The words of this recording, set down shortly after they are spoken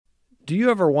Do you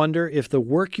ever wonder if the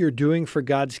work you're doing for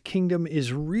God's kingdom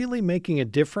is really making a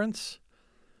difference?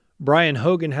 Brian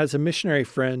Hogan has a missionary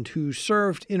friend who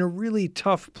served in a really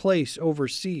tough place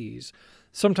overseas.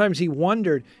 Sometimes he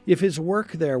wondered if his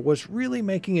work there was really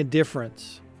making a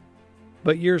difference.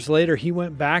 But years later, he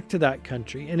went back to that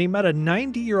country and he met a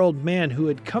 90-year-old man who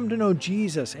had come to know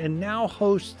Jesus and now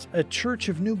hosts a church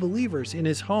of new believers in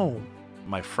his home.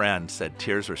 My friend said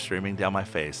tears were streaming down my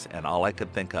face, and all I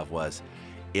could think of was,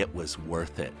 it was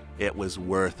worth it. It was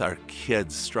worth our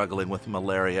kids struggling with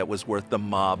malaria. It was worth the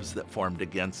mobs that formed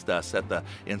against us at the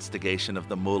instigation of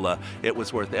the mullah. It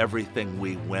was worth everything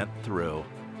we went through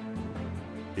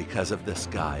because of this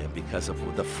guy and because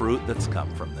of the fruit that's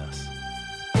come from this.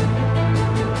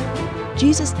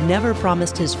 Jesus never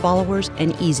promised his followers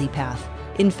an easy path.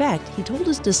 In fact, he told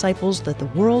his disciples that the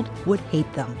world would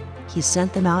hate them. He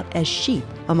sent them out as sheep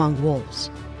among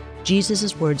wolves.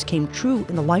 Jesus' words came true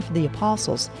in the life of the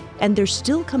apostles, and they're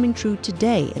still coming true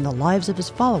today in the lives of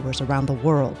his followers around the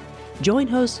world. Join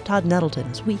host Todd Nettleton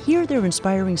as we hear their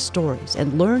inspiring stories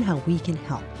and learn how we can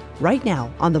help, right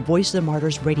now on the Voice of the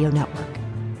Martyrs Radio Network.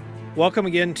 Welcome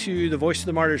again to the Voice of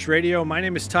the Martyrs Radio. My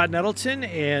name is Todd Nettleton,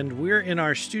 and we're in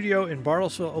our studio in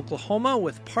Bartlesville, Oklahoma,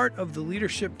 with part of the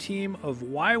leadership team of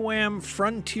YWAM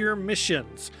Frontier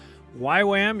Missions.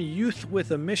 YWAM, Youth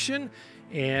with a Mission.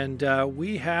 And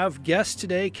we have guests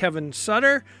today, Kevin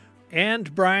Sutter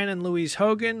and Brian and Louise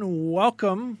Hogan.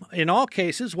 Welcome, in all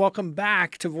cases, welcome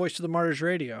back to Voice of the Martyrs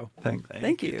Radio.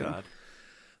 Thank you, Todd.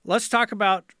 Let's talk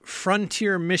about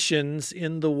frontier missions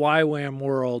in the YWAM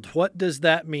world. What does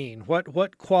that mean?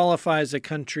 What qualifies a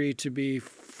country to be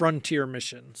frontier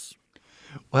missions?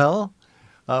 Well,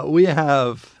 we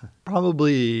have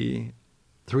probably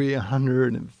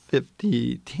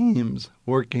 350 teams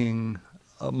working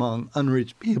among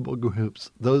unreached people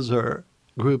groups. Those are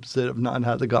groups that have not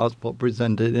had the gospel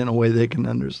presented in a way they can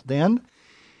understand.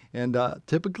 And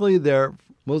typically they're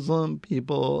Muslim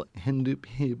people, Hindu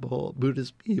people,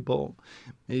 Buddhist people,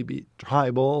 maybe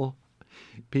tribal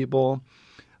people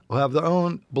who have their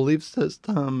own belief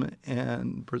system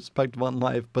and perspective on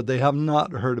life, but they have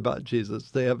not heard about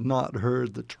Jesus. They have not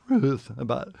heard the truth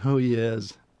about who he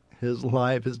is, his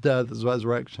life, his death, his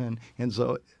resurrection. And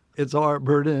so it's our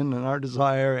burden and our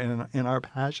desire and our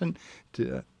passion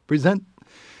to present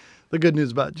the good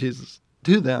news about Jesus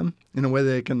to them in a way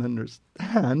they can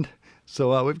understand.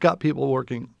 So we've got people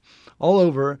working all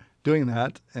over doing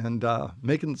that and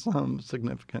making some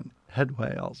significant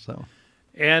headway also.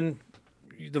 And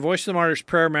the Voice of the Martyrs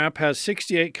prayer map has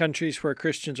 68 countries where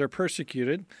Christians are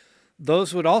persecuted.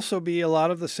 Those would also be a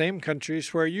lot of the same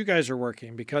countries where you guys are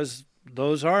working, because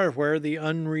those are where the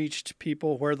unreached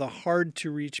people, where the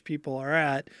hard-to-reach people are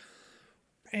at.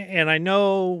 And I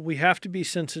know we have to be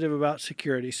sensitive about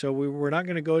security, so we're not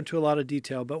going to go into a lot of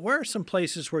detail, but where are some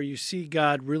places where you see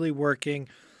God really working,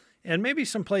 and maybe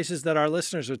some places that our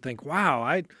listeners would think, wow,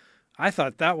 I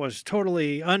thought that was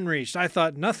totally unreached. I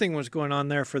thought nothing was going on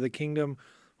there for the kingdom.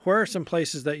 Where are some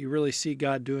places that you really see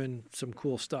God doing some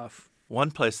cool stuff?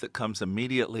 One place that comes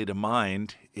immediately to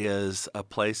mind is a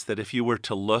place that if you were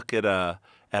to look at a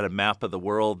map of the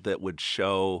world that would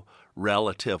show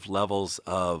relative levels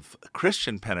of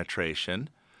Christian penetration,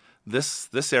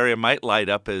 this area might light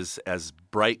up as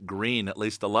bright green, at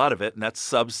least a lot of it, and that's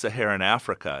sub-Saharan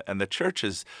Africa. And the church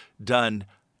has done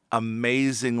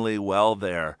amazingly well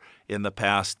there in the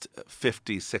past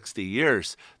 50, 60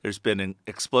 years. There's been an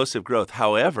explosive growth.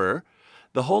 However,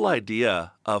 the whole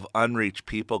idea of unreached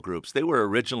people groups, they were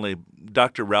originally,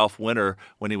 Dr. Ralph Winter,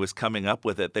 when he was coming up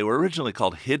with it, they were originally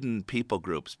called hidden people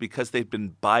groups because they've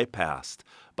been bypassed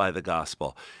by the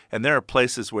gospel. And there are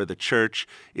places where the church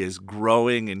is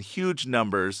growing in huge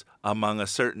numbers among a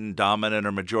certain dominant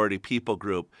or majority people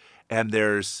group. And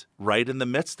there's, right in the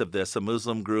midst of this, a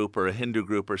Muslim group or a Hindu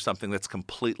group or something that's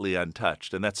completely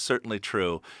untouched. And that's certainly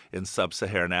true in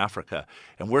sub-Saharan Africa.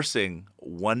 And we're seeing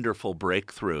wonderful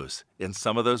breakthroughs in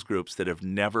some of those groups that have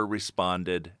never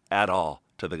responded at all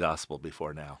to the gospel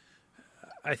before now.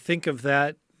 I think of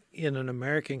that in an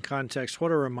American context.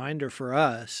 What a reminder for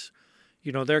us.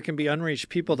 You know, there can be unreached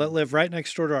people that live right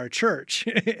next door to our church,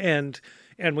 and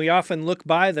we often look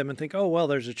by them and think, oh, well,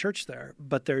 there's a church there,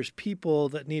 but there's people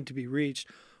that need to be reached.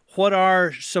 What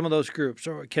are some of those groups?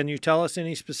 Or can you tell us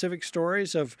any specific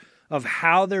stories of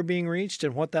how they're being reached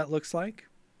and what that looks like?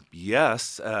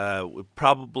 Yes, we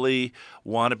probably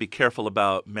want to be careful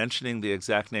about mentioning the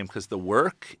exact name because the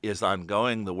work is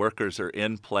ongoing, the workers are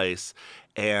in place,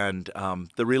 and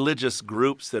the religious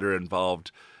groups that are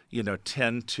involved,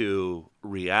 tend to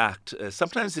react.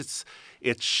 Sometimes it's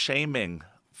shaming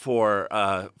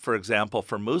for example,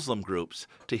 for Muslim groups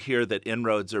to hear that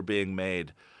inroads are being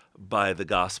made by the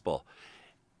gospel.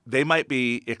 They might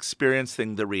be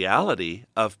experiencing the reality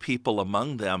of people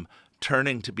among them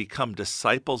turning to become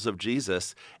disciples of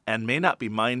Jesus and may not be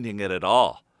minding it at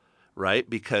all, right?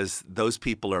 Because those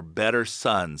people are better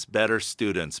sons, better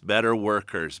students, better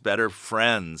workers, better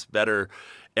friends, better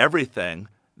everything.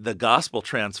 The gospel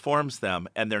transforms them,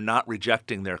 and they're not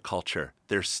rejecting their culture.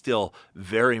 They're still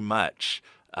very much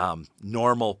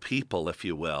normal people, if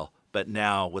you will, but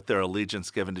now with their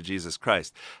allegiance given to Jesus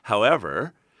Christ.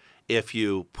 However, if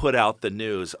you put out the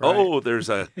news, there's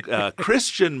a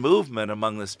Christian movement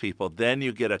among this people, then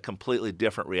you get a completely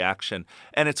different reaction,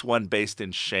 and it's one based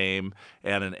in shame,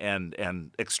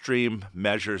 and extreme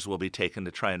measures will be taken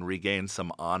to try and regain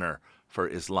some honor for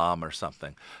Islam or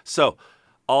something. So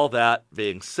all that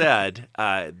being said,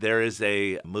 there is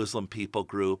a Muslim people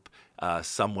group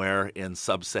somewhere in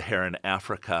sub-Saharan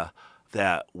Africa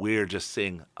that we're just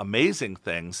seeing amazing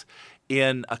things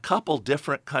in a couple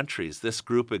different countries. This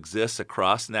group exists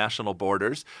across national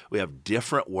borders. We have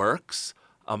different works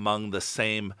among the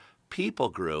same people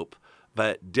group,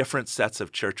 but different sets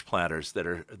of church planters that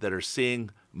are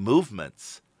seeing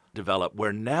movements develop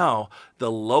where now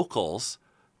the locals,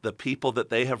 the people that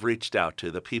they have reached out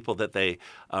to, the people that they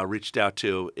reached out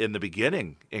to in the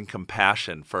beginning in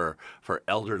compassion for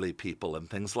elderly people and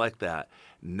things like that,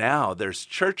 now there's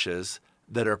churches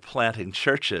that are planting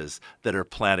churches that are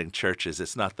planting churches.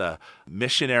 It's not the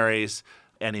missionaries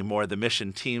anymore, the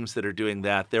mission teams that are doing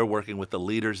that. They're working with the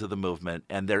leaders of the movement,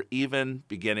 and they're even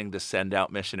beginning to send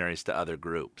out missionaries to other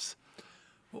groups.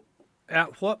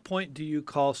 At what point do you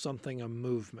call something a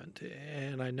movement?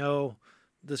 And I know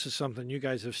this is something you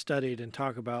guys have studied and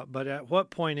talk about, but at what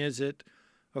point is it,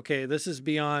 okay, this is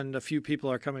beyond a few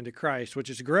people are coming to Christ, which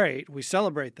is great. We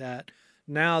celebrate that.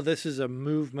 Now this is a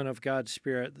movement of God's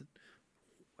Spirit.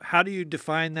 How do you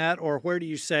define that, or where do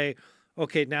you say,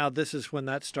 okay, now this is when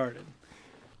that started?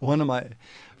 One of my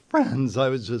friends, I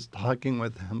was just talking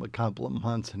with him a couple of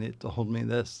months, and he told me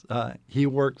this. He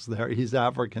works there. He's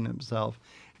African himself.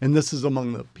 And this is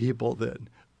among the people that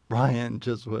Brian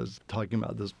just was talking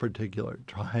about, this particular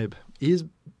tribe. He's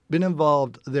been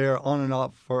involved there on and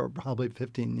off for probably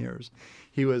 15 years.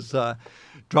 He was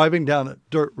driving down a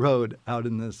dirt road out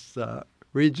in this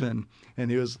region, and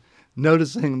he was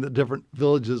noticing the different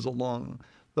villages along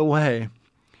the way.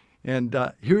 And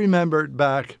he remembered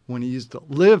back when he used to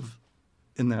live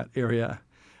in that area,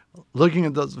 looking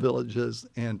at those villages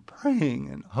and praying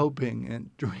and hoping and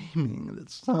dreaming that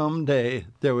someday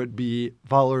there would be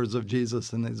followers of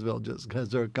Jesus in these villages because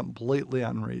they're completely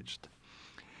unreached.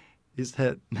 He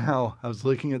said, now I was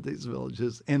looking at these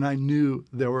villages and I knew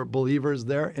there were believers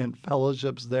there and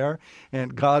fellowships there,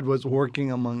 and God was working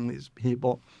among these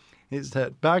people. He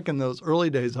said, back in those early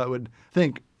days, I would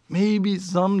think maybe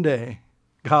someday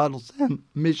God will send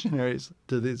missionaries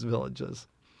to these villages.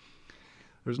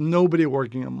 There's nobody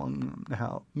working among them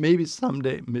now. Maybe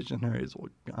someday missionaries will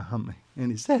come.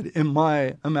 And he said, in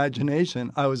my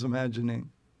imagination, I was imagining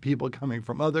people coming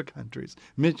from other countries,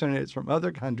 missionaries from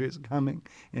other countries coming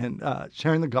and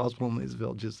sharing the gospel in these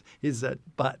villages. He said,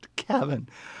 but Kevin,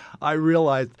 I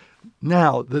realized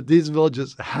now that these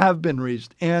villages have been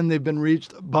reached, and they've been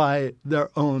reached by their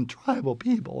own tribal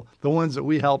people, the ones that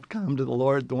we helped come to the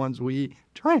Lord, the ones we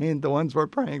trained, the ones we're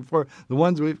praying for, the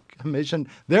ones we've commissioned.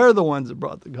 They're the ones that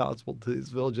brought the gospel to these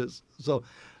villages. So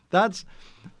that's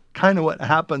kind of what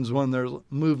happens when there's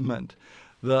movement.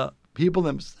 The people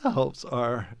themselves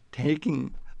are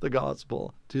taking the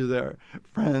gospel to their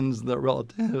friends, their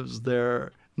relatives,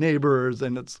 their neighbors,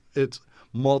 and it's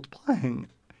multiplying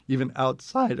even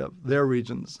outside of their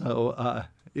region. So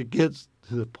it gets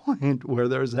to the point where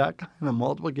there's that kind of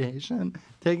multiplication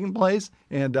taking place,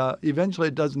 and eventually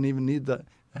it doesn't even need the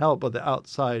help of the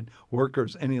outside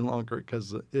workers any longer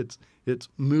because it's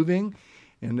moving,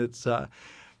 and it's got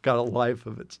a life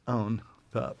of its own.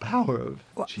 The power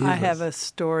of Jesus. I have a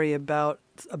story about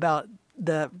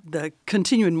the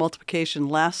continuing multiplication.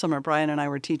 Last summer, Brian and I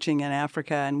were teaching in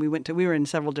Africa, and we were in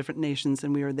several different nations,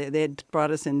 and we were there. They had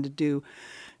brought us in to do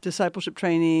discipleship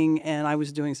training, and I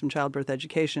was doing some childbirth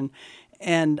education.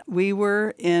 And we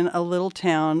were in a little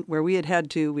town where we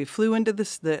flew into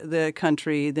the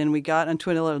country, then we got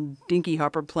into a little dinky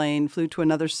hopper plane, flew to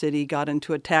another city, got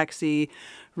into a taxi,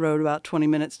 rode about 20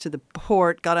 minutes to the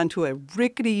port, got onto a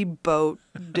rickety boat,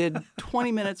 did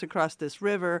 20 minutes across this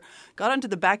river, got onto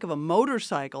the back of a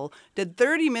motorcycle, did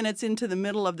 30 minutes into the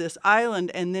middle of this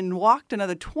island, and then walked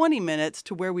another 20 minutes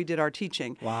to where we did our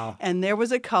teaching. Wow. And there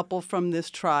was a couple from this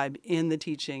tribe in the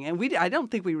teaching. And I don't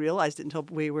think we realized it until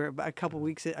we were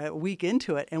a week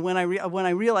into it. And when I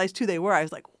realized who they were, I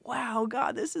was like, wow,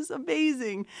 God, this is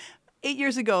amazing. 8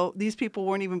 years ago, these people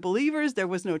weren't even believers. There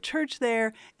was no church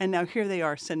there. And now here they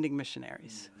are sending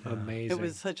missionaries. Amazing. It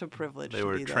was such a privilege They to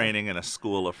were be there. training in a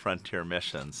school of frontier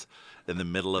missions in the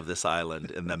middle of this island,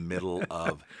 in the middle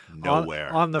of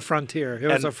nowhere. On the frontier. It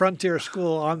was And- a frontier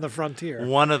school on the frontier.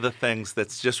 One of the things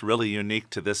that's just really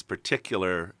unique to this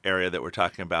particular area that we're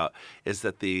talking about is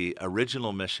that the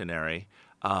original missionary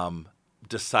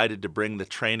decided to bring the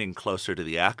training closer to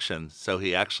the action. So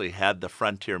he actually had the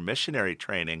frontier missionary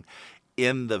training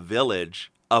in the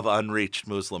village of unreached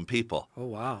Muslim people. Oh,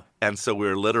 wow. And so we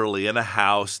were literally in a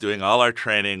house doing all our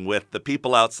training with the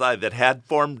people outside that had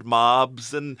formed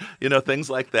mobs and, things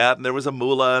like that. And there was a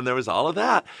mullah and there was all of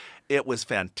that. It was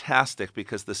fantastic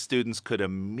because the students could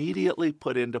immediately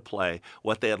put into play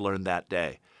what they had learned that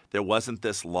day. There wasn't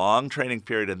this long training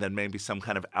period and then maybe some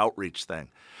kind of outreach thing.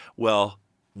 Well,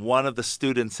 one of the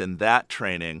students in that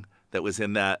training that was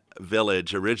in that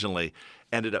village originally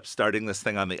ended up starting this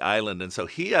thing on the island. And so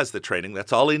he has the training.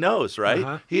 That's all he knows, right?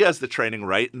 Uh-huh. He has the training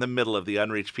right in the middle of the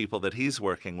unreached people that he's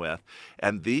working with.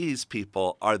 And these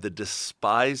people are the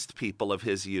despised people of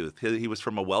his youth. He was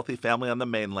from a wealthy family on the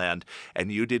mainland,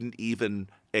 and you didn't even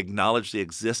acknowledge the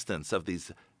existence of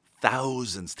these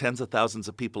thousands, tens of thousands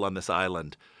of people on this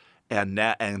island. And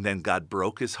then God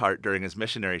broke his heart during his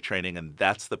missionary training, and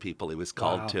that's the people he was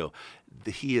called to.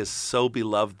 He is so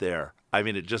beloved there. I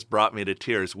mean, it just brought me to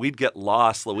tears. We'd get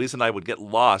lost. Louise and I would get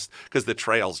lost because the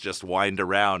trails just wind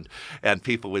around, and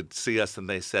people would see us and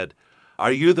they said,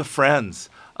 "Are you the friends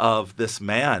of this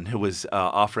man who was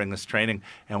offering this training?"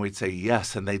 And we'd say,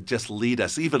 "Yes." And they'd just lead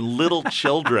us. Even little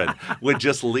children would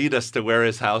just lead us to where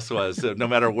his house was, no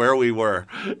matter where we were.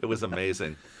 It was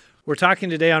amazing. We're talking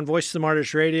today on Voice of the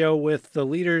Martyrs Radio with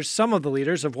some of the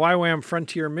leaders of YWAM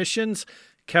Frontier Missions,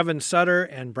 Kevin Sutter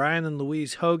and Brian and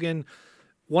Louise Hogan.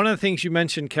 One of the things you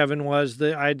mentioned, Kevin, was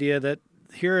the idea that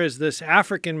here is this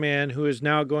African man who is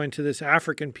now going to this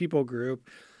African people group.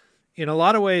 In a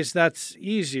lot of ways, that's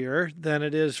easier than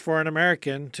it is for an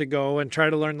American to go and try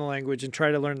to learn the language and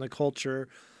try to learn the culture.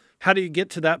 How do you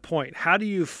get to that point? How do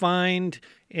you find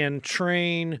and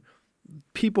train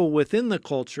people within the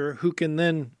culture who can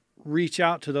then reach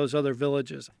out to those other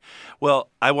villages? Well,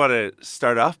 I want to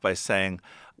start off by saying,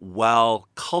 while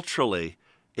culturally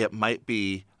it might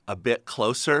be a bit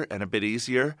closer and a bit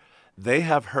easier, they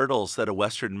have hurdles that a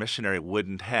Western missionary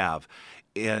wouldn't have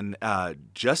in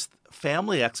just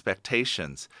family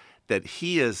expectations, that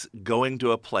he is going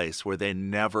to a place where they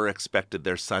never expected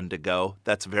their son to go.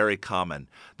 That's very common.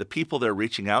 The people they're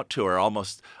reaching out to are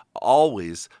almost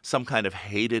always some kind of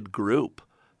hated group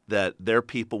that their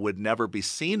people would never be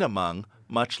seen among,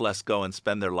 much less go and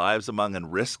spend their lives among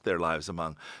and risk their lives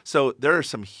among. So there are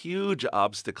some huge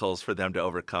obstacles for them to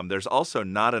overcome. There's also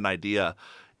not an idea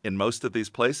in most of these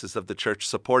places of the church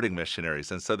supporting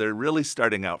missionaries. And so they're really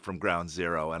starting out from ground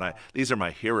zero. And these are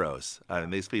my heroes.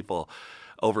 These people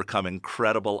overcome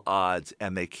incredible odds,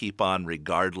 and they keep on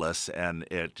regardless. And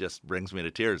it just brings me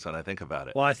to tears when I think about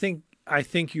it. Well, I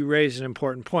think you raise an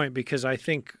important point, because I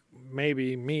think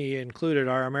maybe me included,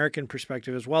 our American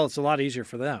perspective as well, it's a lot easier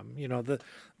for them.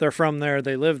 They're from there,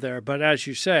 they live there. But as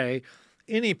you say,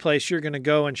 any place you're going to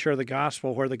go and share the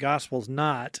gospel where the gospel's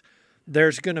not,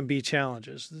 there's going to be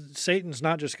challenges. Satan's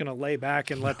not just going to lay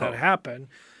back and let that happen.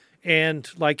 And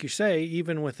like you say,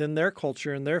 even within their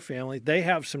culture and their family, they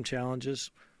have some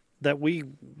challenges that we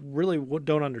really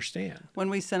don't understand. When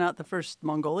we sent out the first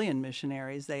Mongolian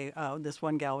missionaries, this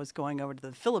one gal was going over to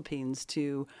the Philippines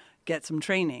to get some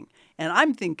training. And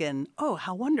I'm thinking, oh,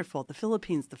 how wonderful. The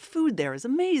Philippines, the food there is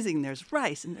amazing. There's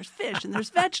rice and there's fish and there's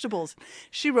vegetables.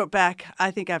 She wrote back, I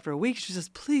think after a week, she says,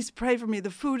 "Please pray for me. The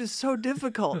food is so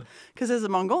difficult." Because as a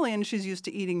Mongolian, she's used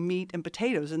to eating meat and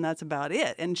potatoes, and that's about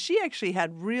it. And she actually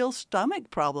had real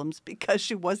stomach problems because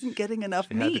she wasn't getting enough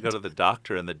She meat. had to go to the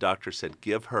doctor, and the doctor said,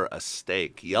 "Give her a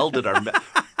steak." Yelled at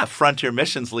a frontier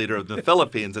missions leader of the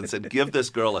Philippines and said, "Give this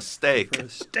girl a steak." For a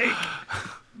steak.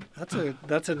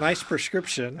 That's a nice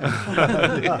prescription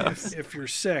if you're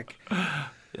sick.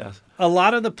 Yes. A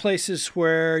lot of the places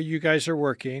where you guys are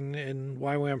working in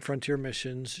YWAM Frontier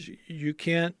Missions, you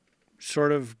can't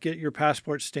sort of get your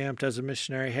passport stamped as a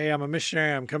missionary. Hey, I'm a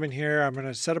missionary. I'm coming here. I'm going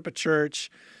to set up a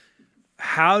church.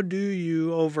 How do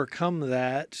you overcome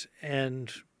that?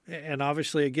 And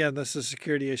obviously, again, this is a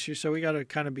security issue, so we got to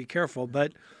kind of be careful.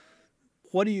 But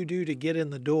what do you do to get in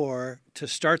the door, to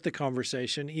start the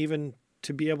conversation, even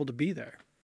to be able to be there?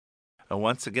 And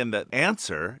once again, that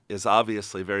answer is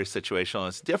obviously very situational.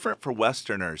 It's different for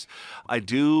Westerners. I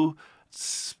do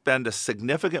spend a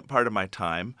significant part of my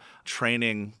time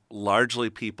training largely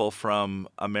people from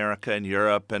America and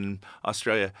Europe and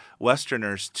Australia,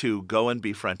 Westerners, to go and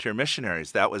be frontier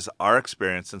missionaries. That was our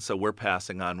experience, and so we're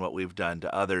passing on what we've done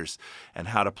to others and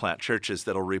how to plant churches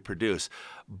that'll reproduce.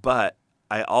 But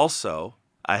I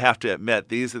have to admit,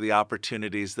 these are the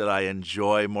opportunities that I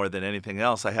enjoy more than anything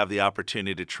else. I have the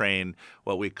opportunity to train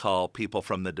what we call people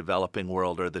from the developing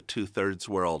world or the two-thirds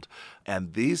world.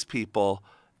 And these people,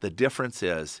 the difference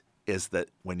is that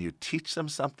when you teach them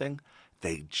something,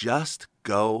 they just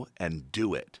go and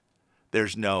do it.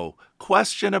 There's no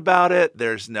question about it.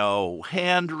 There's no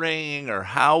hand wringing or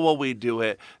how will we do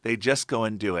it. They just go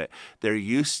and do it. They're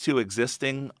used to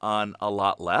existing on a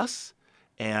lot less,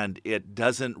 and it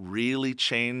doesn't really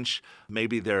change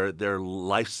maybe their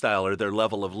lifestyle or their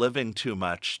level of living too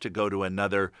much to go to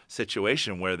another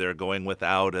situation where they're going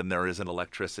without and there isn't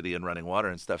electricity and running water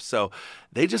and stuff. So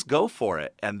they just go for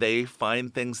it, and they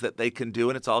find things that they can do,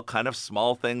 and it's all kind of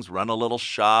small things: run a little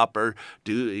shop or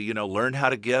learn how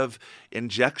to give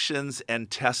injections and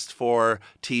test for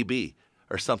TB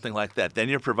or something like that. Then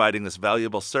you're providing this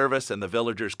valuable service, and the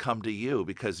villagers come to you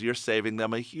because you're saving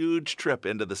them a huge trip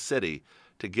into the city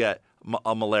to get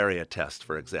a malaria test,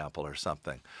 for example, or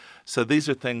something. So these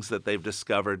are things that they've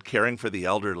discovered. Caring for the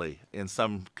elderly. In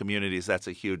some communities, that's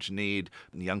a huge need.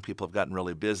 Young people have gotten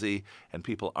really busy, and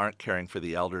people aren't caring for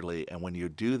the elderly. And when you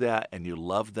do that and you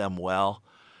love them well,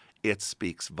 it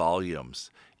speaks volumes.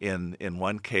 In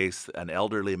one case, an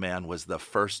elderly man was the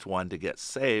first one to get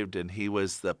saved, and he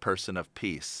was the person of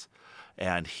peace.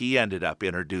 And he ended up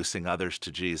introducing others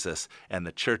to Jesus, and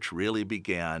the church really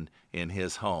began in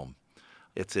his home.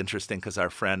 It's interesting because our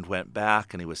friend went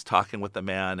back and he was talking with the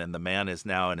man, and the man is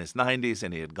now in his 90s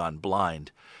and he had gone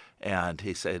blind. And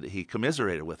he said, he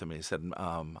commiserated with him. He said,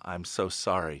 I'm so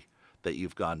sorry that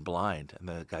you've gone blind. And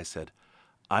the guy said,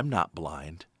 I'm not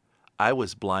blind. I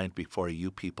was blind before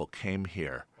you people came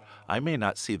here. I may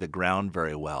not see the ground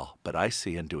very well, but I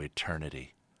see into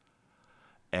eternity.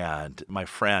 And my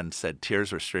friend said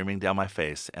tears were streaming down my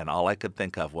face, and all I could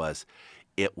think of was,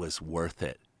 it was worth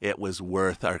it. It was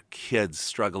worth our kids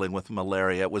struggling with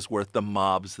malaria. It was worth the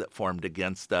mobs that formed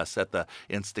against us at the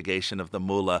instigation of the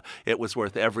mullah. It was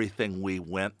worth everything we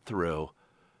went through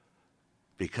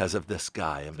because of this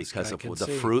guy and because of the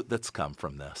fruit that's come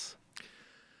from this.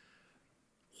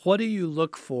 What do you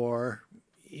look for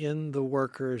in the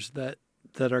workers that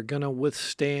are going to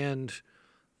withstand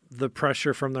the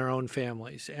pressure from their own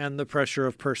families and the pressure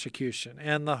of persecution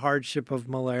and the hardship of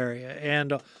malaria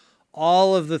and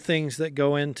all of the things that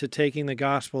go into taking the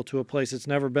gospel to a place it's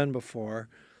never been before?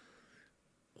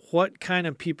 What kind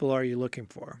of people are you looking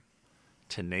for?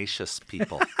 Tenacious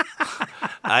people.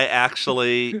 I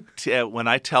actually, when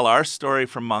I tell our story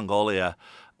from Mongolia,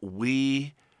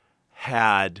 we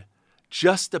had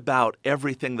just about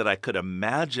everything that I could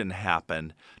imagine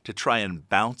happen to try and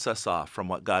bounce us off from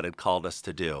what God had called us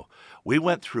to do. We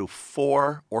went through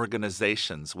 4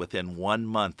 organizations within 1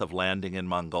 month of landing in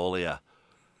Mongolia,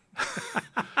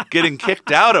 getting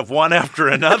kicked out of one after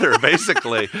another,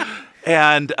 basically.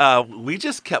 And we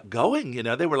just kept going.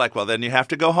 They were like, well, then you have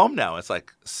to go home now. It's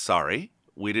like, sorry,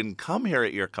 we didn't come here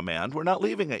at your command. We're not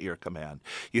leaving at your command.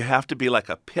 You have to be like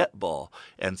a pit bull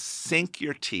and sink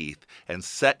your teeth and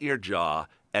set your jaw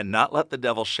and not let the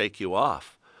devil shake you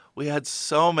off. We had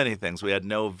so many things. We had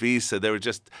no visa.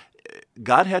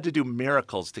 God had to do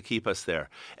miracles to keep us there.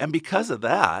 And because of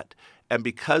that, and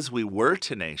because we were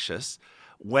tenacious,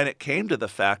 when it came to the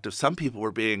fact of some people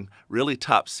were being really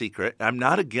top secret, I'm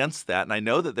not against that, and I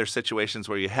know that there's situations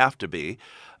where you have to be,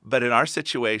 but in our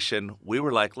situation, we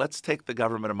were like, let's take the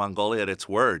government of Mongolia at its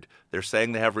word. They're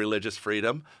saying they have religious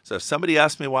freedom, so if somebody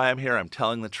asks me why I'm here, I'm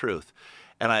telling the truth.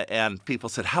 And people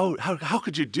said, how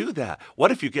could you do that? What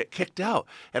if you get kicked out?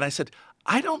 And I said,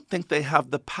 I don't think they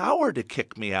have the power to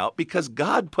kick me out because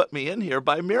God put me in here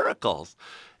by miracles.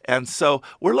 And so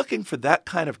we're looking for that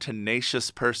kind of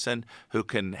tenacious person who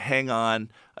can hang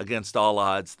on against all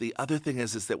odds. The other thing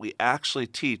is that we actually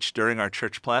teach during our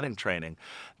church planting training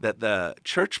that the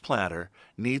church planter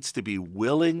needs to be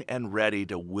willing and ready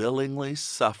to willingly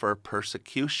suffer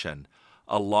persecution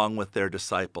along with their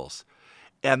disciples.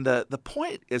 And the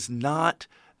point is not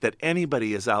that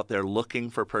anybody is out there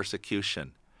looking for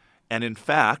persecution. And in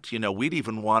fact, we'd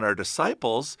even want our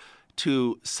disciples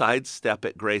to sidestep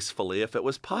it gracefully if it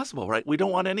was possible, right? We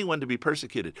don't want anyone to be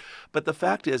persecuted. But the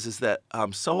fact is that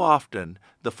so often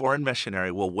the foreign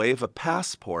missionary will wave a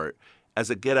passport as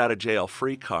a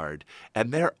get-out-of-jail-free card,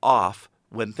 and they're off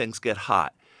when things get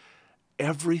hot.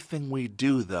 Everything we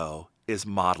do, though, is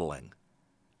modeling.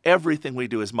 Everything we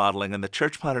do is modeling, and the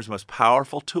church planter's most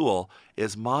powerful tool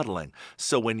is modeling.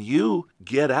 So when you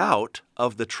get out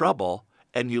of the trouble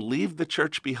and you leave the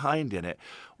church behind in it,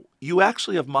 you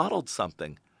actually have modeled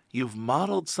something. You've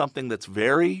modeled something that's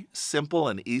very simple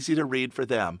and easy to read for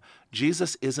them.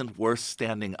 Jesus isn't worth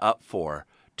standing up for.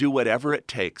 Do whatever it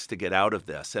takes to get out of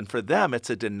this. And for them, it's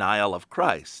a denial of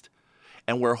Christ.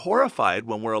 And we're horrified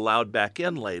when we're allowed back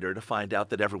in later to find out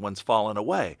that everyone's fallen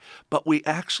away. But we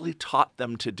actually taught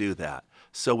them to do that.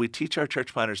 So we teach our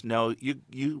church planters, no,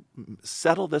 you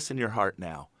settle this in your heart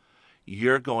now.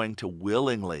 You're going to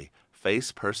willingly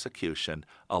face persecution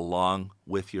along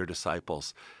with your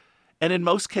disciples. And in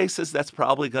most cases, that's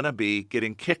probably going to be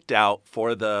getting kicked out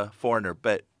for the foreigner.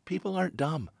 But people aren't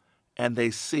dumb. And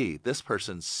they see this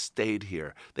person stayed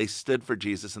here. They stood for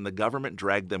Jesus, and the government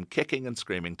dragged them kicking and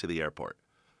screaming to the airport.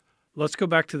 Let's go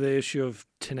back to the issue of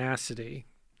tenacity.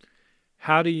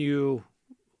 How do you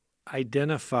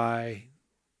identify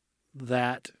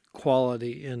that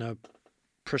quality in a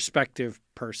prospective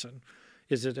person?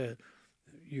 Is it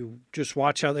you just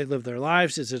watch how they live their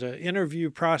lives? Is it an interview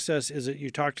process? Is it you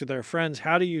talk to their friends?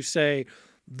 How do you say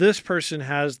this person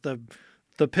has the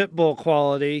pit bull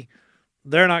quality?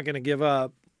 They're not going to give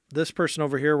up. This person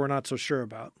over here, we're not so sure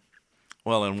about.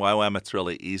 Well, in YWAM, it's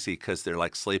really easy because they're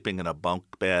like sleeping in a bunk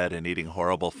bed and eating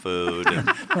horrible food. And,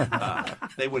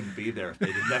 they wouldn't be there if they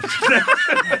didn't have to.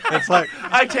 It's like,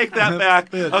 I take that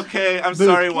back. Okay, I'm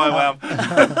sorry, YWAM.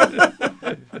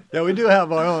 Yeah, we do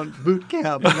have our own boot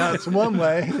camp, and that's one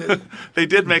way. They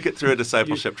did make it through a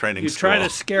discipleship training school. You try to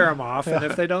scare them off, and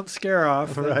if they don't scare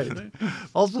off. Right.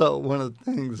 Also, one of the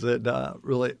things that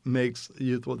really makes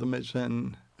Youth with a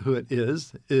Mission who it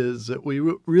is that we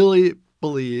really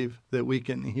believe that we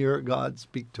can hear God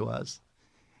speak to us,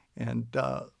 and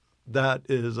that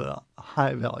is a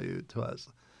high value to us.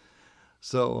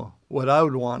 So what I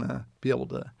would want to be able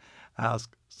to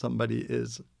ask somebody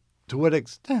is, to what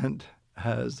extent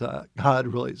has God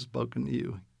really spoken to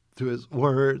you through His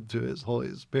Word, through His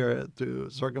Holy Spirit,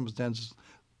 through circumstances,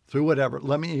 through whatever?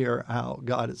 Let me hear how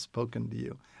God has spoken to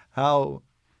you. How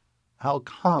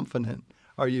confident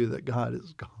are you that God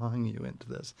is calling you into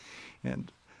this?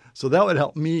 And so that would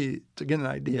help me to get an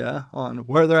idea on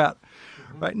where they're at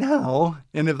right now.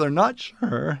 And if they're not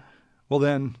sure, well,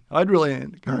 then I'd really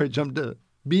encourage them to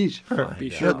be sure. Be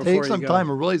sure Take some time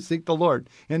and really seek the Lord.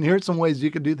 And here's some ways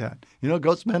you could do that.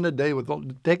 Go spend a day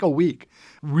take a week.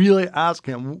 Really ask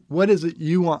Him, what is it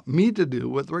you want me to do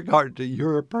with regard to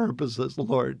your purposes,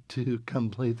 Lord, to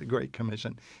complete the Great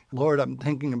Commission? Lord, I'm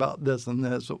thinking about this and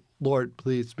this. Lord,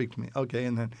 please speak to me. Okay,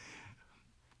 and then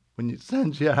when you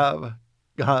sense you have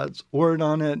God's Word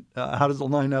on it, how does it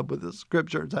line up with the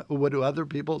Scriptures? What do other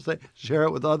people say? Share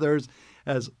it with others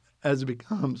as it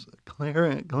becomes clearer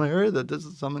and clearer that this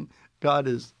is something God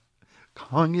is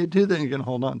calling you to, then you can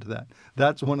hold on to that.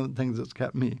 That's one of the things that's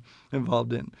kept me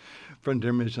involved in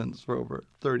Frontier Missions for over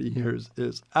 30 years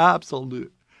is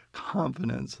absolute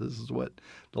confidence. This is what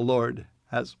the Lord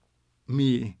has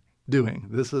me doing.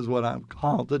 This is what I'm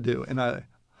called to do. And I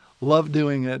love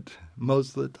doing it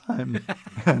most of the time.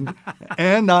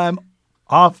 and I'm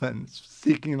often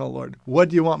seeking the Lord. What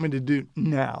do you want me to do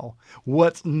now?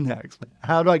 What's next?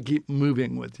 How do I keep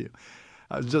moving with you?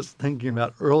 I was just thinking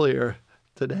about earlier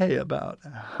today about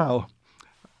how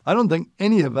I don't think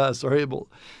any of us are able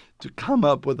to come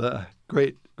up with a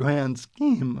great grand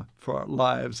scheme for our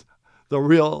lives. The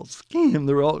real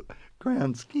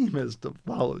grand scheme is to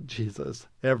follow Jesus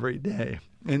every day.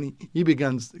 And he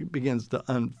begins to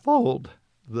unfold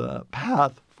the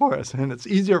path for us. And it's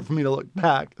easier for me to look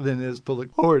back than it is to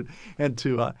look forward and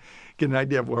to get an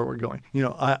idea of where we're going.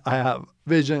 I have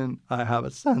vision, I have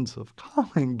a sense of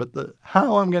calling, but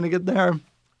how I'm going to get there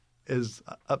is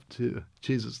up to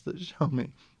Jesus to show me.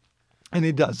 And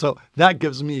He does. So that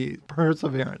gives me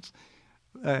perseverance,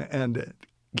 and it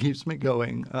keeps me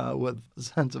going with a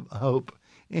sense of hope.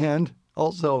 And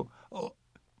also,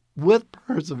 with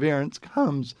perseverance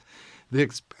comes the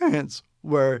experience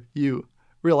where you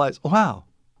realize, wow,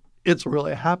 it's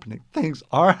really happening. Things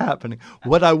are happening.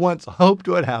 What I once hoped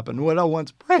would happen, what I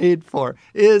once prayed for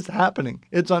is happening.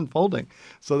 It's unfolding.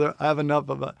 So I have enough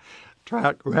of a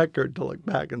track record to look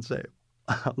back and say,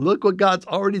 look what God's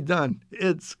already done.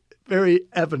 It's very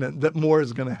evident that more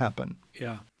is going to happen.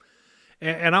 Yeah.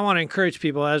 And I want to encourage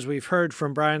people, as we've heard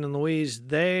from Brian and Louise,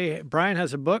 Brian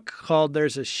has a book called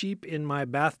There's a Sheep in My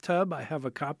Bathtub. I have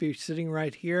a copy sitting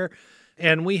right here.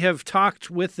 And we have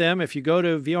talked with them. If you go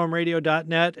to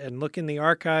vomradio.net and look in the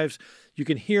archives, you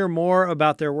can hear more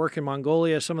about their work in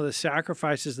Mongolia, some of the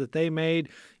sacrifices that they made,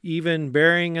 even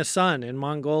burying a son in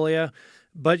Mongolia.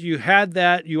 But you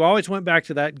always went back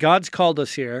to that. God's called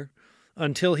us here.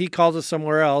 until he calls us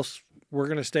somewhere else, we're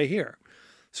going to stay here.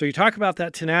 So you talk about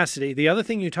that tenacity. The other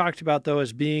thing you talked about, though,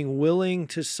 is being willing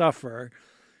to suffer.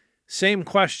 Same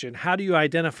question. How do you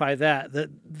identify that? That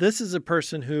this is a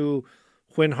person who,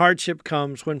 when hardship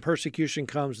comes, when persecution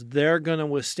comes, they're going to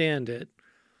withstand it.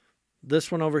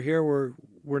 This one over here,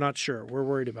 we're not sure. We're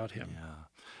worried about him.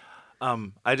 Yeah.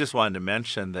 I just wanted to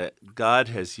mention that God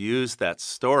has used that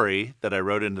story that I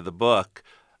wrote into the book.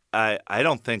 I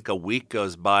don't think a week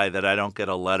goes by that I don't get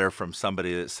a letter from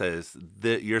somebody that says,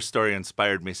 your story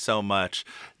inspired me so much.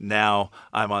 Now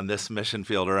I'm on this mission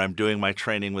field, or I'm doing my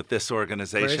training with this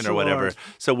organization, Praise or whatever. Lord.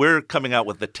 So we're coming out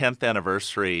with the 10th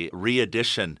anniversary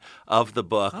re-edition of the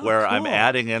book, where I'm cool.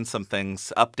 adding in some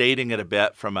things, updating it a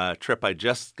bit from a trip I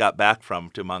just got back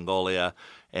from to Mongolia.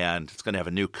 And it's going to have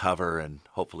a new cover and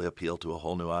hopefully appeal to a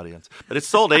whole new audience. But it's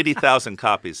sold 80,000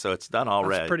 copies, so it's done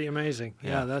already. That's pretty amazing. Yeah,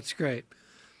 Yeah. that's great.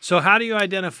 So how do you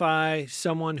identify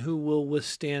someone who will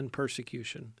withstand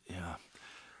persecution? Yeah.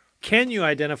 Can you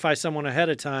identify someone ahead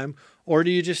of time, or do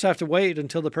you just have to wait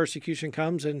until the persecution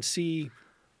comes and see?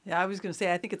 Yeah, I was going to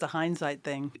say, I think it's a hindsight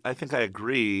thing. I think I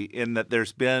agree in that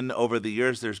there's been, over the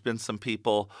years, there's been some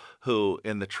people who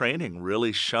in the training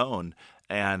really shone,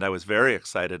 and I was very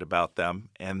excited about them,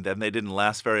 and then they didn't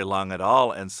last very long at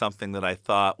all, and something that I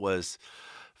thought was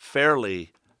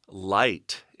fairly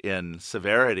light in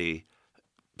severity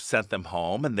sent them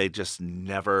home, and they just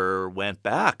never went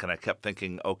back. And I kept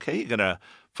thinking, okay, you're going to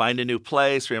find a new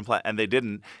place, and they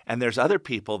didn't. And there's other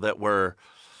people that were,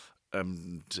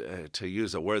 to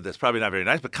use a word that's probably not very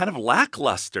nice, but kind of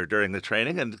lackluster during the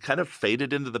training and kind of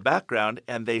faded into the background,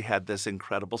 and they had this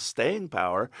incredible staying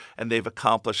power, and they've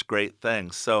accomplished great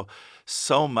things.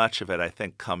 So much of it, I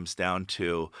think, comes down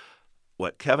to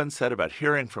what Kevin said about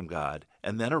hearing from God,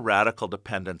 and then a radical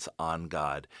dependence on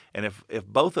God. And if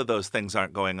both of those things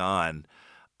aren't going on,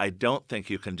 I don't think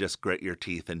you can just grit your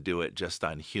teeth and do it just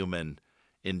on human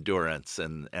endurance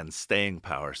and staying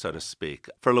power, so to speak.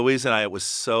 For Louise and I, it was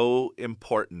so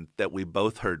important that we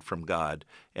both heard from God.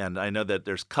 And I know that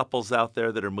there's couples out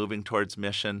there that are moving towards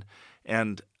mission.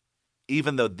 And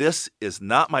even though this is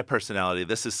not my personality,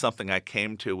 this is something I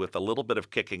came to with a little bit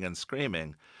of kicking and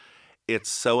screaming.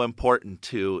 It's so important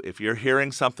to, if you're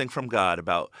hearing something from God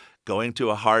about going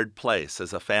to a hard place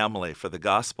as a family for the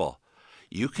gospel,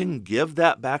 you can give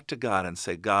that back to God and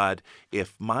say, God,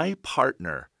 if my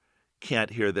partner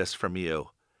can't hear this from you,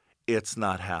 it's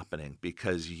not happening,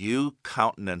 because you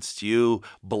countenanced, you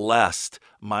blessed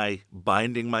my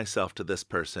binding myself to this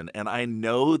person, and I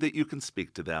know that you can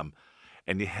speak to them,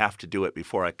 and you have to do it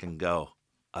before I can go.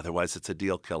 Otherwise, it's a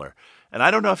deal killer. And I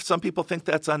don't know if some people think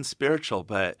that's unspiritual,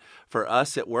 but for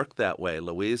us, it worked that way.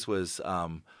 Louise was...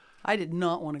 I did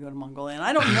not want to go to Mongolia, and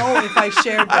I don't know if I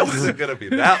shared this. I wasn't going to be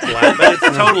that blunt, but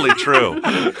it's totally true.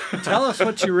 Tell us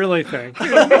what you really think.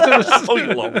 Oh,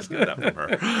 you'll always get that from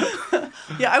her.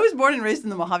 Yeah, I was born and raised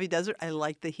in the Mojave Desert. I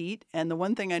like the heat, and the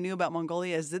one thing I knew about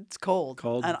Mongolia is it's cold.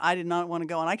 And I did not want to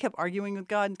go, and I kept arguing with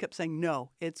God and kept saying, no,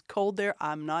 it's cold there.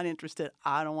 I'm not interested.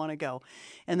 I don't want to go.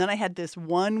 And then I had this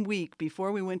 1 week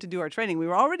before we went to do our training. We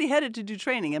were already headed to do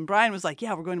training, and Brian was like,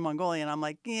 yeah, we're going to Mongolia. And I'm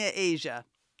like, yeah, Asia.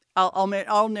 I'll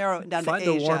narrow it down Find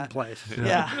to Asia. a warm place.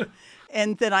 Yeah.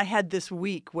 And then I had this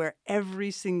week where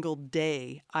every single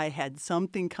day I had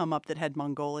something come up that had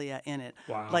Mongolia in it.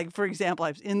 Wow. Like, for example,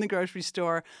 I was in the grocery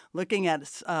store looking at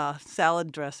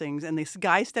salad dressings, and this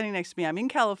guy standing next to me, I'm in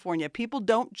California. People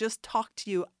don't just talk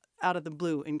to you out of the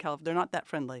blue in California. They're not that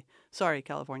friendly. Sorry,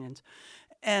 Californians.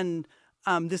 And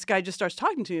this guy just starts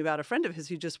talking to me about a friend of his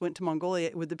who just went to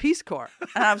Mongolia with the Peace Corps.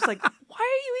 And I was like, why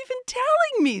are you even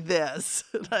telling me this?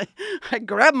 And I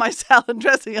grabbed my salad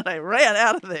dressing and I ran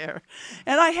out of there.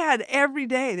 And I had every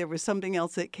day there was something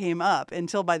else that came up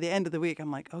until by the end of the week,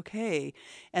 I'm like, okay.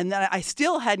 And then I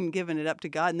still hadn't given it up to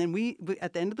God. And then we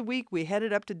at the end of the week, we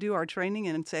headed up to do our training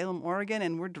in Salem, Oregon,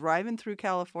 and we're driving through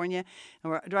California.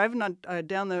 And we're driving on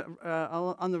down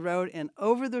on the road, and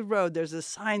over the road, there's a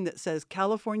sign that says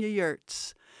California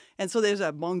Yurts. And so there's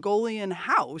a Mongolian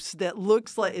house that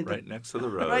looks like... Right next to the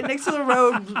road. Right next to the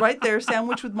road, right there,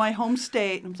 sandwiched with my home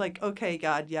state. And I was like, okay,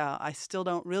 God, yeah, I still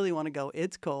don't really want to go.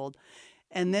 It's cold.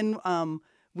 And then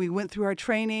we went through our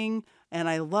training, and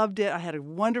I loved it. I had a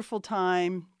wonderful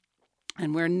time.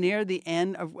 And we're near the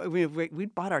end of... We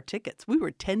bought our tickets. We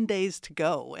were 10 days to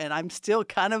go, and I'm still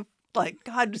kind of like,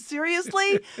 God,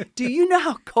 seriously? Do you know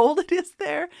how cold it is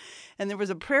there? And there was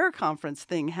a prayer conference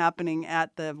thing happening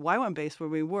at the YWAM base where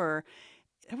we were.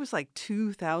 it was like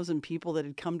 2,000 people that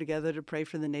had come together to pray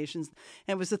for the nations.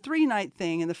 And it was a 3-night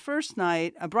thing. And the first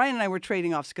night, Brian and I were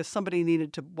trading off because somebody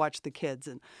needed to watch the kids.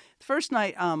 And the first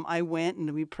night, I went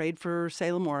and we prayed for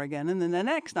Salem, Oregon. And then the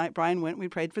next night, Brian went and we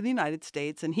prayed for the United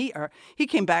States. And he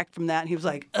came back from that and he was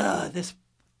like,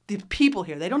 the people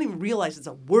here, they don't even realize it's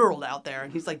a world out there.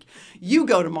 And he's like, you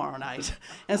go tomorrow night.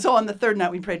 And so on the third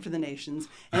night, we prayed for the nations.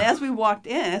 And as we walked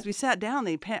in, as we sat down,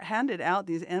 they handed out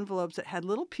these envelopes that had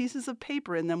little pieces of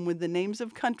paper in them with the names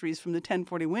of countries from the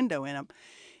 1040 window in them.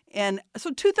 And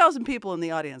so 2,000 people in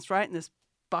the audience, right, in this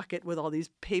bucket with all these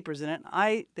papers in it.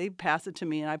 They passed it to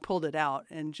me, and I pulled it out.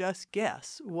 And just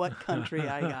guess what country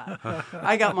I got.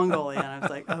 I got Mongolia. And I was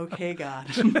like, okay, God.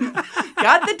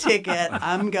 Got the ticket.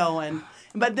 I'm going.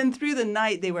 But then through the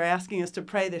night, they were asking us to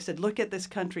pray. They said, look at this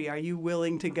country. Are you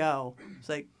willing to go? It's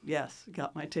like, yes,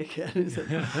 got my ticket.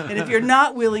 And if you're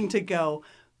not willing to go,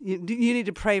 you need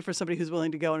to pray for somebody who's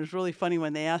willing to go. And it's really funny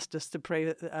when they asked us to pray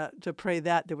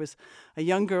that. There was a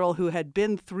young girl who had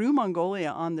been through Mongolia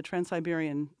on the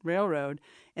Trans-Siberian Railroad.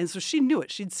 And so she knew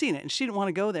it. She'd seen it. And she didn't want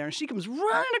to go there. And she comes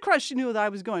running across. She knew that I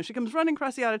was going. She comes running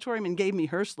across the auditorium and gave me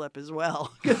her slip as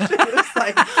well. She was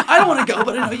like, I don't want to go,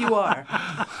 but I know you are.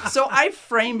 So I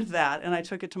framed that, and I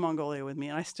took it to Mongolia with me.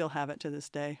 And I still have it to this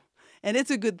day. And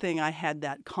it's a good thing I had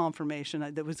that confirmation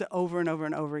that was over and over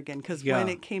and over again, because when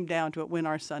it came down to it, when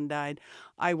our son died,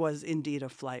 I was indeed a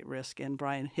flight risk. And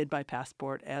Brian hid my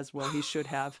passport, as well he should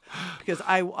have, because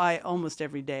I almost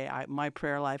every day, my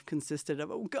prayer life consisted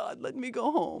of, oh, God, let me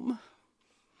go home.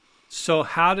 So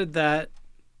how did that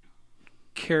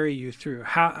carry you through?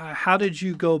 How did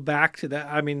you go back to that?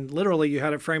 I mean, literally you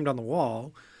had it framed on the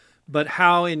wall. But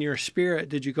how in your spirit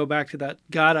did you go back to that?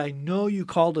 God, I know you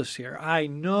called us here. I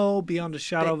know beyond a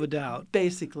shadow of a doubt.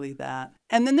 Basically that.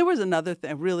 And then there was another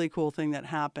thing, a really cool thing that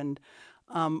happened.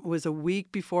 Was a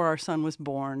week before our son was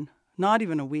born. Not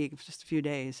even a week, it was just a few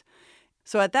days.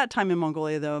 So at that time in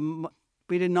Mongolia, though,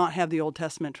 we did not have the Old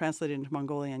Testament translated into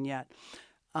Mongolian yet.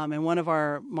 And one of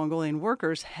our Mongolian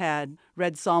workers had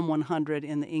read Psalm 100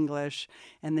 in the English,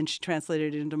 and then she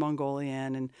translated it into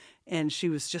Mongolian, and she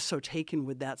was just so taken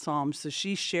with that psalm. So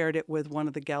she shared it with one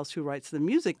of the gals who writes the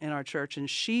music in our church, and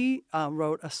she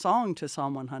wrote a song to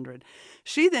Psalm 100.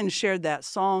 She then shared that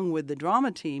song with the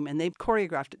drama team, and they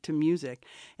choreographed it to music,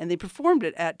 and they performed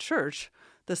it at church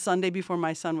the Sunday before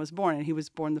my son was born, and he was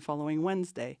born the following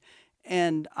Wednesday.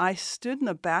 And I stood in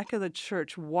the back of the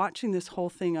church watching this whole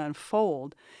thing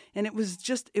unfold. And it was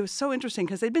so interesting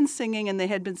because they'd been singing, and they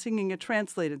had been singing a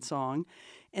translated song.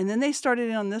 And then they started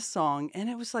in on this song, and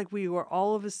it was like we were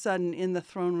all of a sudden in the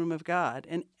throne room of God.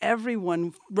 And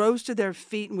everyone rose to their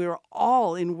feet, and we were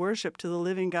all in worship to the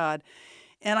living God.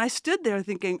 And I stood there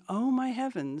thinking, oh, my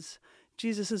heavens,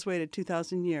 Jesus has waited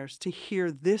 2,000 years to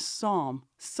hear this psalm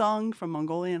sung from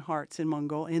Mongolian hearts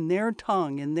in their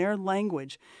tongue, in their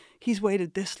language. He's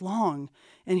waited this long,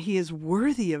 and he is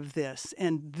worthy of this.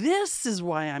 And this is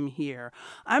why I'm here.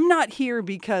 I'm not here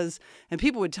because, and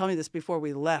people would tell me this before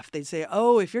we left. They'd say,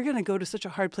 oh, if you're going to go to such a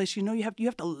hard place, you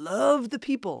have to love the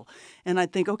people. And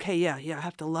I'd think, okay, yeah, I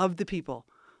have to love the people.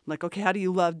 I'm like, okay, how do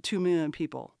you love 2 million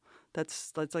people?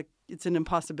 That's like, it's an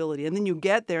impossibility. And then you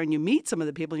get there and you meet some of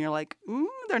the people and you're like,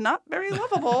 they're not very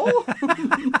lovable.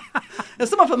 Now,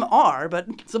 some of them are, but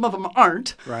some of them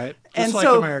aren't. Right. Just like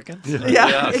Americans.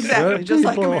 Yeah, exactly. Good Just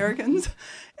people. like Americans.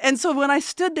 And so when I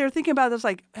stood there thinking about it, I was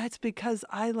like, it's because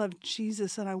I love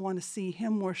Jesus and I want to see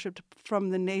him worshiped from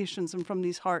the nations and from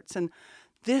these hearts. And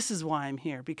this is why I'm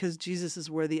here, because Jesus is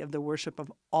worthy of the worship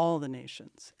of all the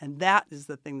nations. And that is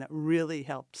the thing that really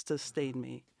helps sustain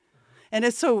me. And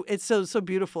it's so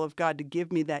beautiful of God to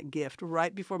give me that gift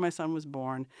right before my son was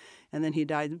born, and then he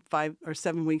died 5 or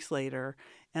 7 weeks later,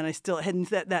 and I still had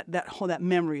that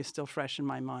memory is still fresh in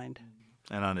my mind.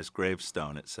 And on his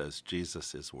gravestone it says,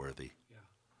 Jesus is worthy.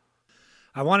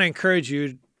 I want to encourage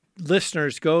you,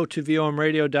 listeners, go to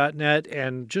vomradio.net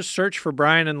and just search for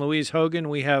Brian and Louise Hogan.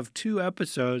 We have 2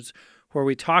 episodes where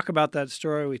we talk about that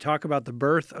story. We talk about the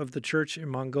birth of the church in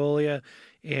Mongolia,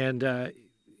 and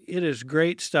it is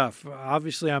great stuff.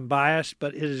 Obviously, I'm biased,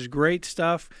 but it is great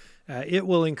stuff. It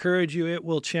will encourage you. It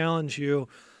will challenge you.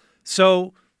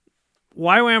 So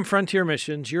YWAM Frontier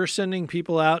Missions, you're sending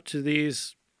people out to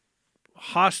these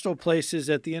hostile places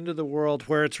at the end of the world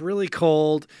where it's really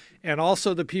cold, and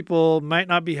also the people might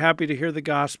not be happy to hear the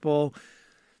gospel.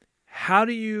 How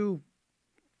do you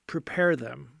prepare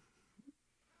them?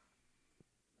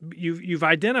 You've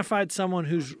identified someone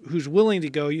who's willing to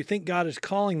go. You think God is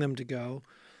calling them to go.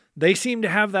 They seem to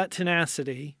have that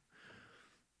tenacity.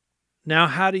 Now,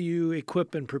 how do you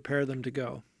equip and prepare them to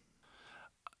go?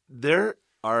 There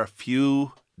are a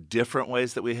few different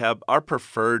ways that we have. Our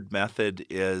preferred method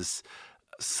is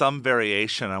some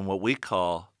variation on what we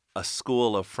call a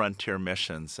school of frontier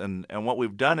missions. And what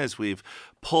we've done is we've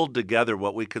pulled together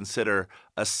what we consider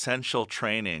essential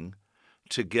training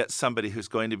to get somebody who's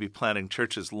going to be planting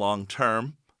churches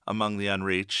long-term among the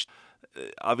unreached.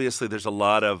 Obviously, there's a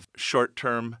lot of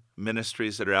short-term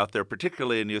ministries that are out there,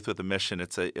 particularly in Youth with a Mission.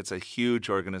 It's a huge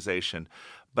organization.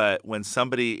 But when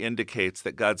somebody indicates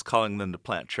that God's calling them to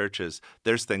plant churches,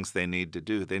 there's things they need to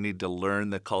do. They need to learn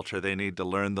the culture. They need to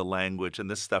learn the language. And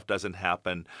this stuff doesn't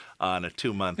happen on a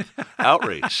 2-month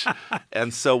outreach.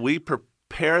 And so we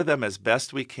prepare them as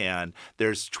best we can.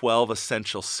 There's 12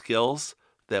 essential skills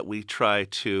that we try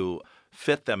to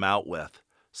fit them out with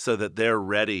so that they're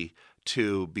ready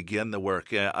to begin the work.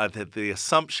 The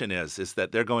assumption is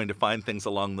that they're going to find things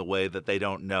along the way that they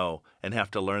don't know and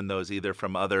have to learn those either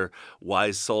from other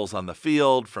wise souls on the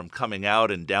field, from coming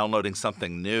out and downloading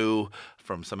something new,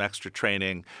 from some extra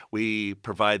training. We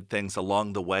provide things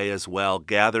along the way as well,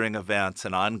 gathering events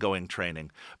and ongoing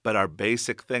training. But our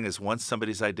basic thing is once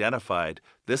somebody's identified,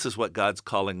 this is what God's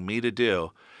calling me to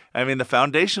do. I mean, the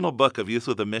foundational book of Youth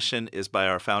with a Mission is by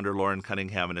our founder, Loren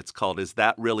Cunningham, and it's called, Is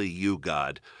That Really You,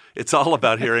 God? It's all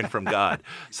about hearing from God.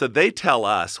 So they tell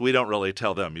us, we don't really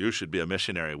tell them, you should be a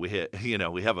missionary. We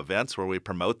have events where we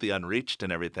promote the unreached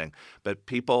and everything, but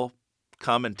people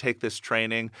come and take this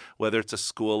training, whether it's a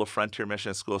school of frontier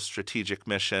mission, school of strategic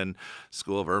mission,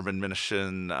 school of urban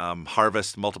mission,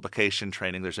 harvest multiplication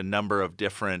training. There's a number of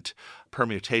different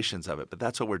permutations of it, but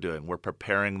that's what we're doing. We're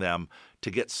preparing them to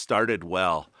get started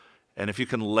well. And if you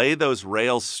can lay those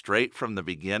rails straight from the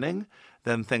beginning,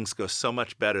 then things go so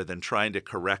much better than trying to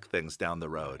correct things down the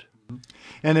road.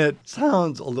 And it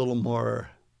sounds a little more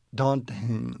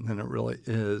daunting than it really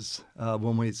is.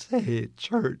 When we say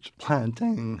church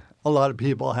planting, a lot of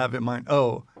people have in mind,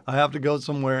 I have to go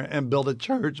somewhere and build a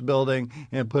church building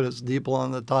and put a steeple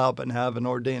on the top and have an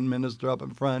ordained minister up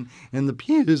in front and the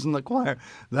pews and the choir.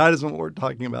 That isn't what we're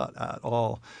talking about at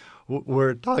all.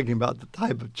 We're talking about the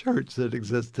type of church that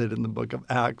existed in the book of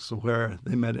Acts, where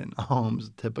they met in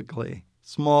homes, typically.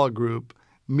 Small group,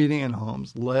 meeting in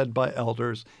homes, led by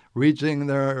elders, reaching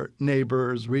their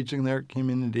neighbors, reaching their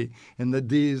community, and that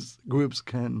these groups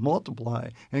can multiply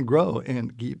and grow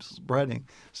and keep spreading.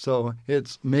 So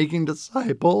it's making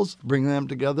disciples, bringing them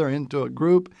together into a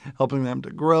group, helping them to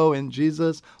grow in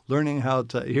Jesus, learning how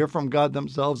to hear from God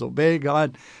themselves, obey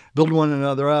God, build one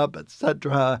another up,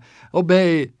 etc.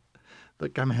 Obey the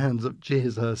commands of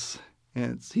Jesus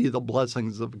and see the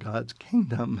blessings of God's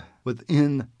kingdom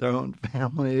within their own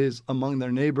families, among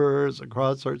their neighbors,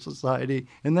 across our society,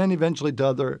 and then eventually to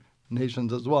other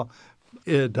nations as well.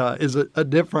 It is a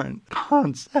different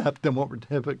concept than what we're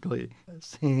typically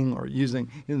seeing or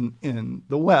using in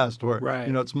the West, where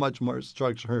it's much more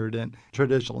structured and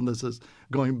traditional. And this is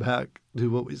going back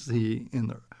to what we see in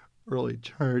the early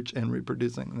church and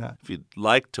reproducing that. If you'd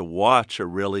like to watch a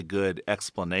really good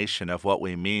explanation of what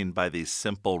we mean by these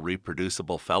simple,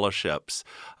 reproducible fellowships,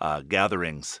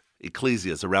 gatherings,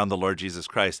 ecclesias around the Lord Jesus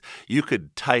Christ, you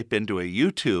could type into a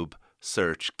YouTube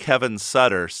search Kevin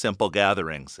Sutter Simple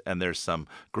Gatherings, and there's some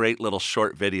great little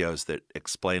short videos that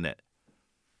explain it.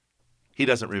 He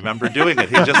doesn't remember doing it.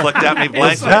 He just looked at me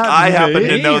blankly. I happen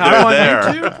to know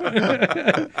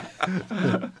they're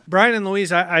there. Brian and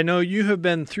Louise, I know you have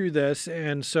been through this,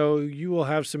 and so you will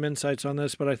have some insights on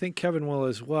this, but I think Kevin will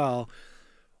as well.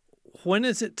 When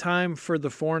is it time for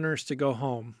the foreigners to go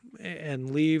home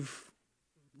and leave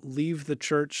the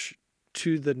church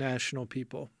to the national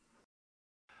people?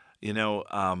 I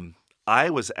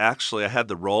had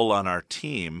the role on our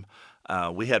team.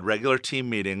 We had regular team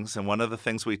meetings, and one of the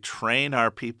things we train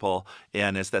our people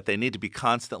in is that they need to be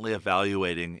constantly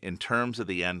evaluating in terms of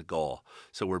the end goal.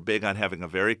 So we're big on having a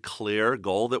very clear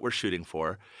goal that we're shooting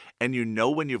for, and you know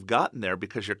when you've gotten there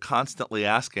because you're constantly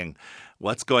asking,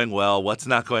 what's going well, what's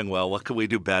not going well, what can we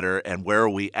do better, and where are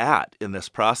we at in this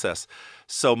process?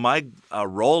 So my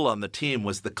role on the team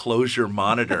was the closure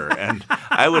monitor, and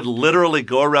I would literally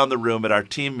go around the room at our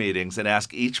team meetings and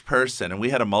ask each person, and we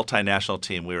had a multinational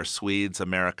team. We were Swedes,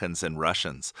 Americans, and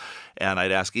Russians. And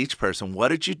I'd ask each person, what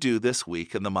did you do this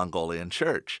week in the Mongolian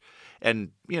church?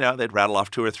 And, they'd rattle off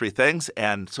 2 or 3 things,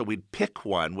 and so we'd pick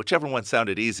one, whichever one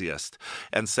sounded easiest,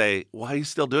 and say, why are you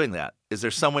still doing that? Is there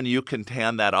someone you can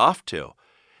hand that off to?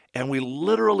 And we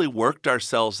literally worked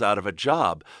ourselves out of a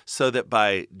job so that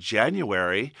by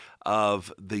January,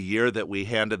 of the year that we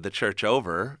handed the church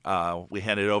over. We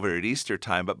handed it over at Easter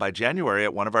time, but by January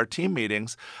at one of our team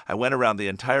meetings, I went around the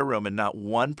entire room and not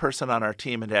one person on our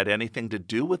team had anything to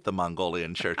do with the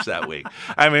Mongolian church that week.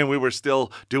 I mean, we were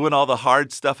still doing all the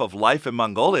hard stuff of life in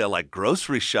Mongolia, like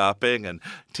grocery shopping and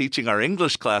teaching our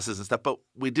English classes and stuff, but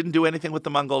we didn't do anything with the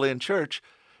Mongolian church.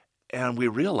 And we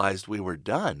realized we were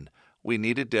done. We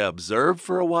needed to observe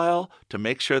for a while to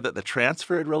make sure that the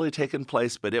transfer had really taken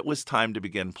place, but it was time to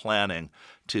begin planning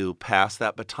to pass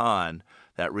that baton,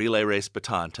 that relay race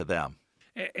baton, to them.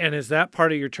 And is that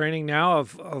part of your training now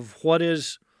of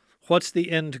what's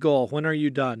the end goal? When are you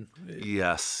done?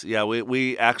 Yes. Yeah,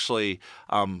 we actually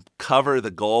cover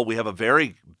the goal. We have a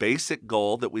very basic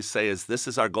goal that we say is this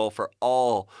is our goal for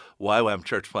all YWAM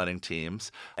church planting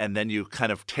teams. And then you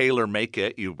kind of tailor make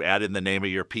it. You add in the name of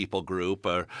your people group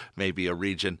or maybe a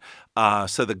region.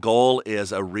 So the goal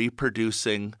is a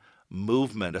reproducing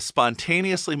movement, a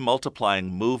spontaneously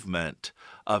multiplying movement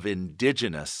of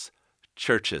indigenous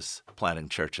churches, planting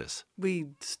churches. We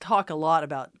talk a lot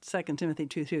about 2 Timothy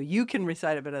 2:2. You can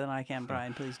recite it better than I can,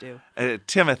 Brian. Please do.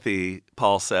 Timothy,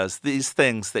 Paul says, these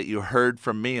things that you heard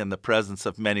from me in the presence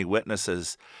of many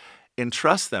witnesses,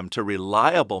 entrust them to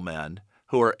reliable men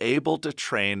who are able to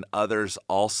train others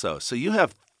also. So you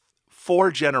have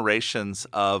 4 generations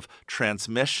of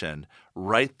transmission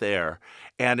right there.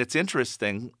 And it's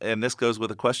interesting, and this goes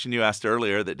with a question you asked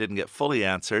earlier that didn't get fully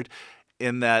answered,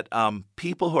 in that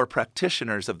people who are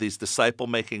practitioners of these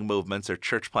disciple-making movements or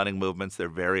church-planting movements, they're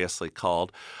variously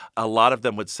called, a lot of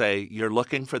them would say you're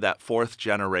looking for that 4th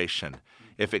generation.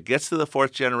 If it gets to the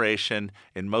 4th generation,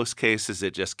 in most cases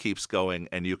it just keeps going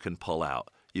and you can pull out.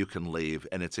 You can leave,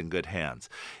 and it's in good hands.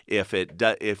 If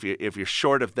you're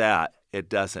short of that, it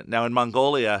doesn't. Now, in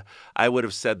Mongolia, I would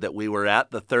have said that we were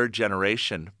at the 3rd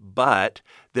generation, but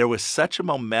there was such a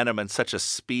momentum and such a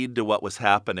speed to what was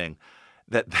happening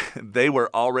that they were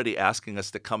already asking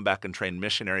us to come back and train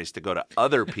missionaries to go to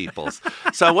other people's.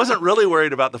 So I wasn't really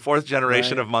worried about the 4th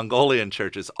generation of Mongolian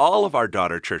churches. All of our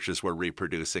daughter churches were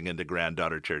reproducing into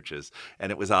granddaughter churches,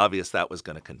 and it was obvious that was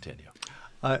going to continue.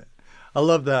 I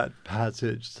love that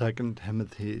passage, 2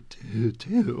 Timothy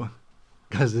 2:2,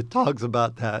 because it talks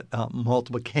about that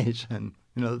multiplication.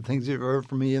 You know, the things you've heard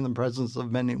from me in the presence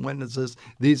of many witnesses,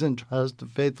 these entrust to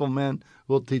faithful men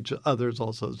who will teach others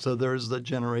also. So there's the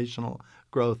generational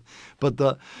growth. But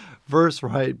the verse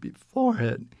right before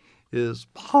it is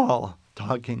Paul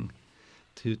talking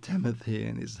to Timothy,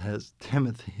 and he says,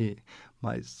 Timothy,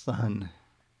 my son.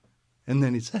 And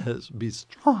then he says, be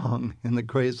strong in the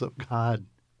grace of God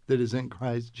that is in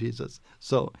Christ Jesus.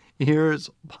 So here's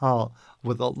Paul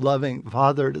with a loving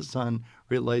father to son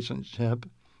relationship.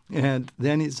 And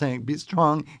then he's saying, be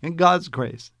strong in God's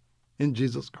grace in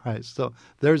Jesus Christ. So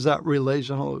there's that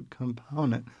relational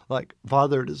component, like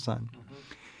father to son.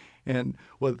 And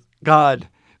with God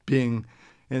being,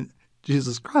 and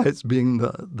Jesus Christ being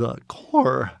the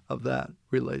core of that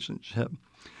relationship.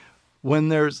 When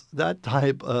there's that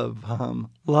type of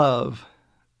love,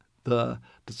 the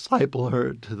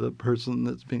discipler to the person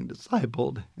that's being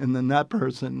discipled, and then that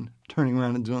person turning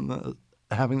around and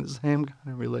having the same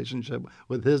kind of relationship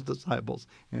with his disciples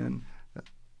and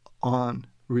on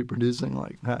reproducing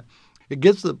like that. It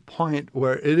gets to the point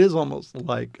where it is almost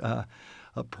like a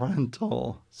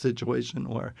parental situation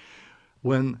where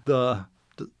when the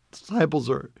disciples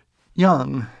are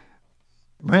young,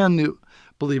 brand new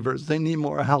believers, they need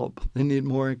more help. They need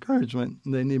more encouragement.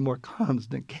 They need more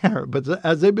constant care. But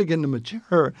as they begin to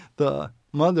mature, the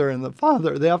mother and the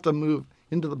father, they have to move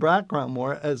into the background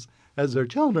more as their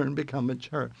children become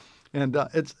mature. And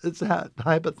it's that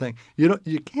type of thing. You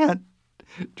can't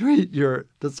treat your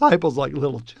disciples like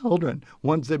little children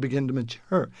once they begin to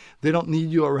mature. They don't need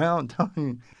you around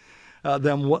telling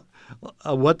them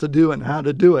what to do and how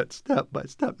to do it step by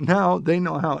step. Now they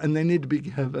know how, and they need to be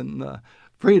given the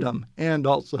freedom and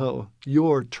also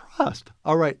your trust.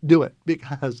 All right, do it,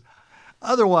 because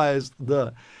otherwise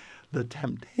the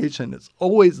temptation is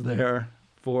always there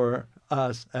for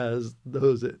us as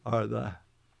those that are the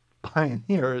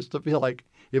pioneers to feel like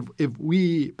if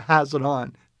we pass it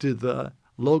on to the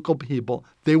local people,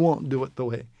 they won't do it the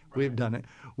way we've done it.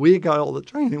 We got all the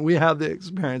training. We have the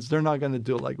experience. They're not going to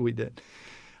do it like we did.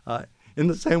 In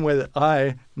the same way that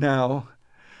I now,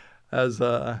 as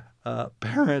a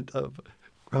parent of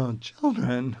grown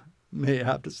children, may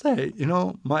have to say,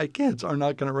 my kids are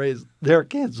not going to raise their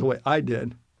kids the way I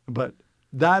did, but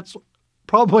that's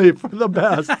probably for the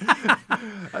best.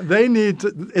 They need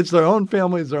to, it's their own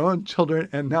families, their own children,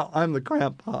 and now I'm the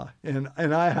grandpa, and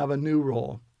I have a new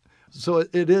role. So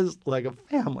it is like a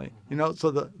family,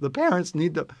 so the parents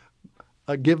need to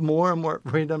give more and more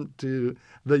freedom to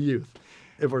the youth.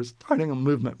 If we're starting a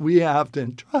movement, we have to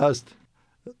entrust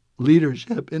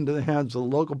leadership into the hands of the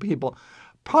local people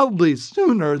probably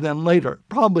sooner than later,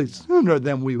 probably sooner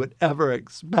than we would ever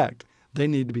expect. They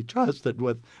need to be trusted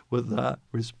with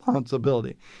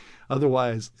responsibility.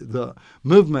 Otherwise, the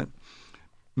movement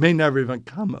may never even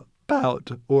come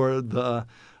about, or the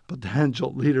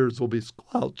potential leaders will be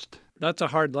squelched. That's a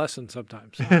hard lesson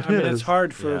sometimes. I mean, it's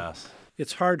hard for Yes.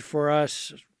 it's hard for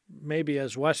us, maybe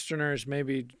as Westerners,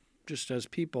 maybe just as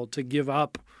people, to give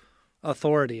up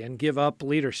authority and give up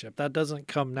leadership. That doesn't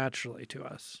come naturally to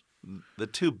us. The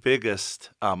two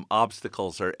biggest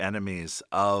obstacles or enemies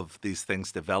of these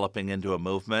things developing into a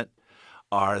movement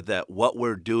are that what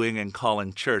we're doing and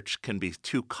calling church can be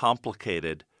too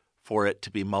complicated for it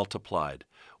to be multiplied.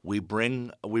 We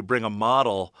bring a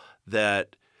model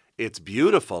that it's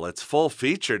beautiful, it's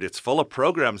full-featured, it's full of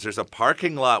programs. There's a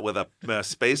parking lot with a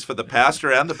space for the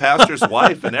pastor and the pastor's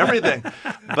wife and everything,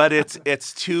 but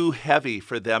it's too heavy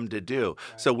for them to do.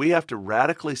 So we have to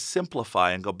radically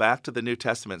simplify and go back to the New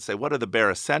Testament and say, what are the bare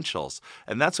essentials?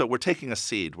 And that's what we're taking a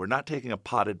seed. We're not taking a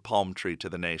potted palm tree to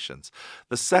the nations.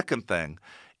 The second thing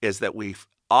is that we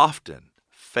often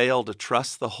fail to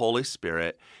trust the Holy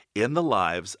Spirit in the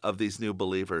lives of these new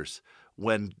believers.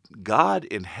 When God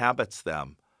inhabits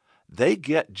them, they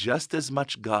get just as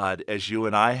much God as you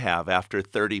and I have after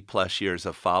 30 plus years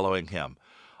of following him.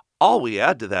 All we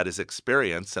add to that is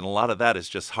experience, and a lot of that is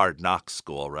just hard knock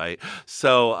school, right?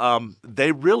 So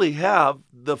they really have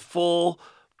the full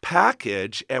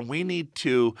package, and we need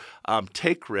to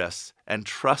take risks and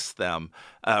trust them,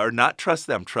 or not trust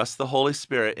them, trust the Holy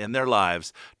Spirit in their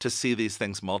lives to see these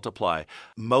things multiply.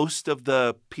 Most of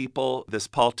the people, this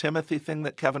Paul Timothy thing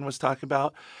that Kevin was talking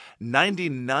about,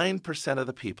 99% of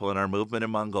the people in our movement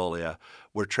in Mongolia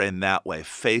were trained that way,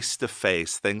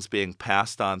 face-to-face, things being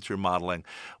passed on through modeling.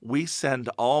 We send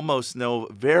almost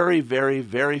very, very,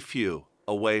 very few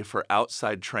away for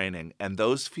outside training, and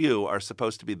those few are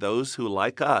supposed to be those who,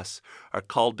 like us, are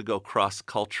called to go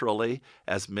cross-culturally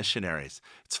as missionaries.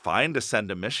 It's fine to send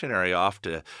a missionary off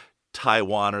to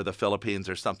Taiwan or the Philippines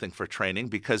or something for training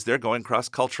because they're going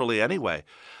cross-culturally anyway.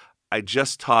 I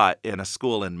just taught in a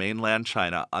school in mainland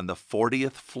China on the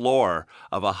 40th floor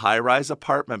of a high-rise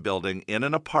apartment building in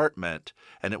an apartment,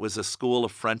 and it was a school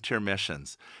of frontier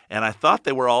missions. And I thought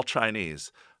they were all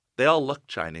Chinese. They all looked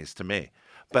Chinese to me.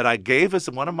 But I gave as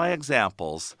one of my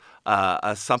examples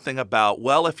something about,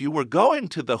 well, if you were going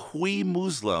to the Hui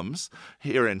Muslims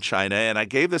here in China, and I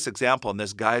gave this example, and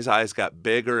this guy's eyes got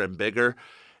bigger and bigger,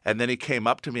 and then he came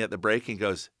up to me at the break and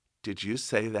goes, "Did you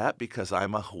say that because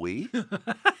I'm a Hui?"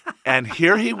 And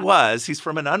here he was. He's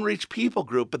from an unreached people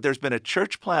group, but there's been a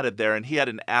church planted there, and he had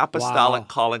an apostolic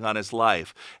calling on his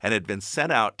life and had been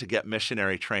sent out to get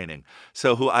missionary training.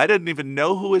 So I didn't even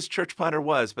know who his church planter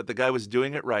was, but the guy was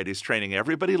doing it right. He's training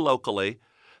everybody locally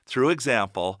through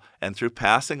example and through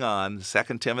passing on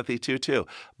 2 Timothy 2:2.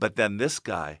 But then this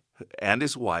guy and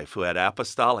his wife, who had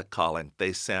apostolic calling,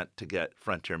 they sent to get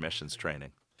frontier missions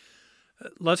training.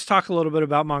 Let's talk a little bit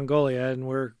about Mongolia, and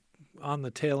we're on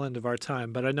the tail end of our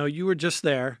time, but I know you were just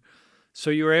there, so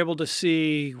you were able to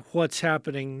see what's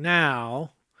happening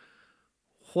now.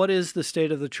 What is the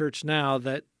state of the church now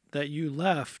that you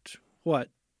left,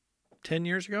 10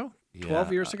 years ago?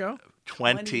 12 years ago?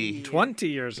 20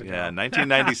 years ago. Yeah,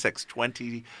 1996,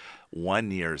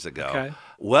 21 years ago. Okay.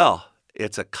 Well,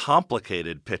 it's a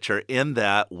complicated picture in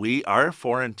that our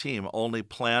foreign team only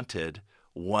planted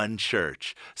one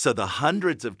church. So the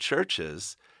hundreds of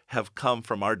churches have come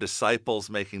from our disciples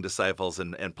making disciples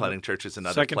and planting churches in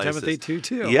other places. 2 Timothy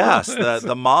 2:2. Yes,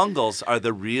 the Mongols are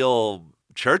the real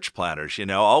church planters.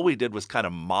 All we did was kind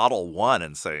of model one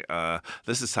and say,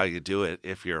 this is how you do it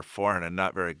if you're foreign and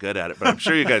not very good at it, but I'm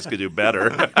sure you guys could do better.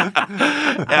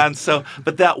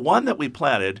 But that one that we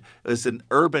planted is an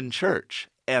urban church.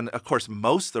 And of course,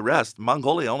 most of the rest,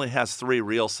 Mongolia only has 3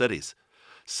 real cities.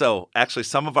 So actually,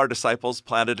 some of our disciples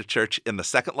planted a church in the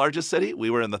second largest city.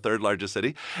 We were in the third largest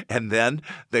city. And then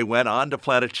they went on to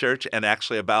plant a church. And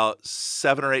actually, about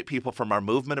 7 or 8 people from our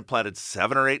movement have planted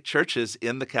 7 or 8 churches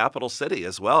in the capital city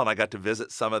as well. And I got to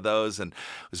visit some of those. And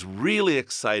it was really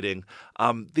exciting.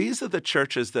 These are the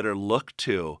churches that are looked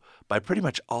to by pretty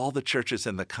much all the churches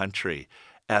in the country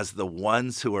as the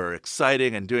ones who are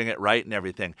exciting and doing it right and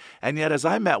everything. And yet, as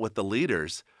I met with the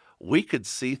leaders, we could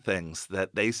see things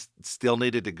that they still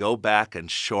needed to go back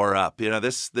and shore up.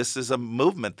 This is a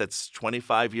movement that's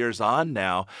 25 years on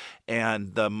now,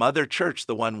 and the mother church,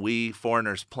 the one we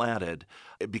foreigners planted,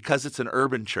 because it's an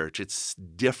urban church, it's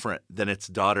different than its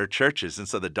daughter churches. And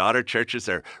so the daughter churches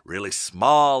are really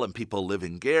small, and people live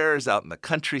in gers out in the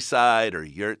countryside, or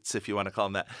yurts, if you want to call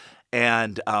them that.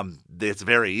 And it's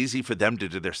very easy for them to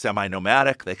do. They're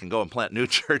semi-nomadic. They can go and plant new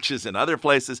churches in other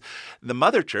places. The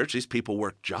mother church, these people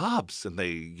work jobs, and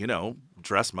they,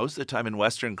 dress most of the time in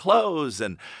Western clothes.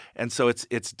 And so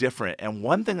it's different. And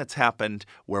one thing that's happened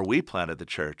where we planted the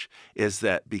church is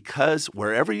that because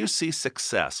wherever you see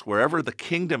success, wherever the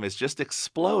kingdom is just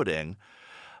exploding,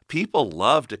 people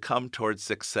love to come towards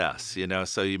success,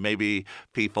 so maybe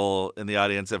people in the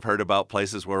audience have heard about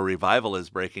places where revival is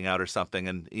breaking out or something,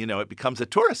 and, it becomes a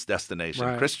tourist destination,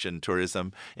 right. Christian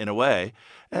tourism in a way.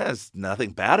 And there's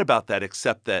nothing bad about that,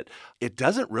 except that it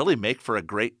doesn't really make for a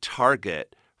great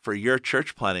target for your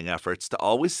church planting efforts to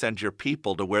always send your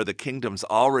people to where the kingdom's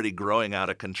already growing out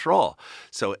of control.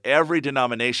 So every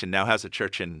denomination now has a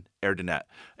church in Erdenet,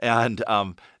 and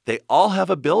they all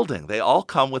have a building. They all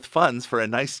come with funds for a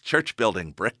nice church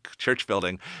building, brick church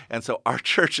building. And so our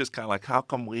church is kind of like, how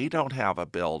come we don't have a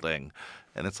building?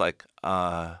 And it's like,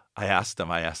 I asked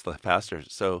the pastor,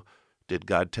 so did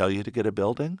God tell you to get a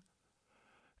building?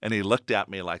 And he looked at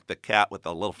me like the cat with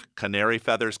the little canary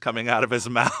feathers coming out of his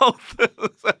mouth.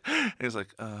 He's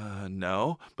like,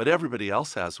 no, but everybody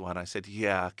else has one. I said,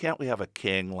 yeah, can't we have a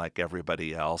king like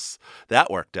everybody else? That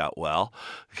worked out well.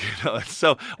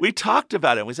 So we talked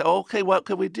about it. And we said, okay, what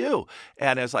could we do?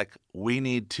 And it was like, we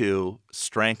need to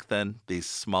strengthen these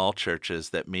small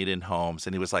churches that meet in homes.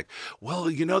 And he was like, well,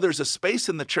 there's a space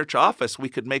in the church office we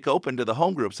could make open to the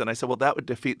home groups. And I said, well, that would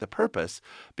defeat the purpose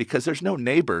because there's no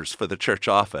neighbors for the church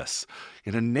office.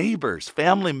 Neighbors,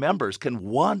 family members can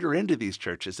wander into these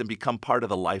churches and become part of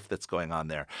the life that's going on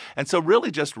there. And so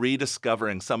really just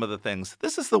rediscovering some of the things.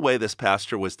 This is the way this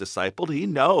pastor was discipled. He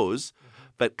knows,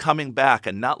 but coming back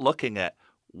and not looking at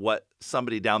what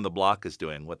somebody down the block is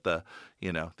doing, what the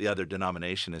other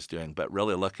denomination is doing, but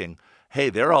really looking, hey,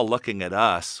 they're all looking at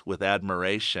us with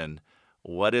admiration.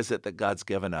 What is it that God's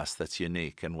given us that's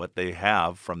unique? And what they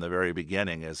have from the very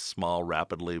beginning is small,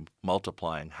 rapidly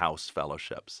multiplying house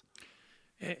fellowships.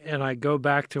 And I go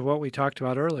back to what we talked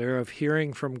about earlier of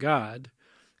hearing from God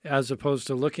as opposed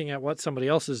to looking at what somebody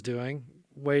else is doing,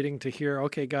 waiting to hear,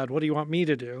 okay, God, what do you want me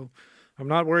to do? I'm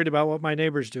not worried about what my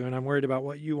neighbor's doing. I'm worried about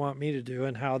what you want me to do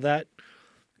and how that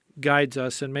guides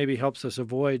us and maybe helps us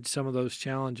avoid some of those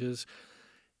challenges.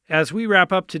 As we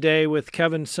wrap up today with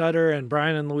Kevin Sutter and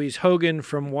Brian and Louise Hogan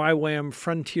from YWAM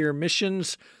Frontier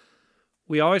Missions,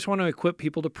 we always want to equip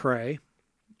people to pray.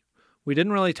 We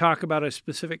didn't really talk about a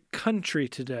specific country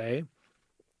today,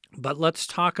 but let's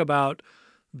talk about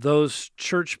those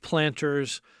church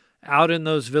planters out in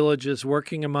those villages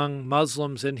working among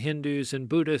Muslims and Hindus and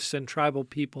Buddhists and tribal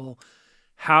people.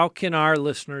 How can our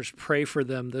listeners pray for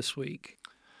them this week?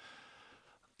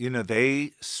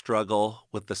 They struggle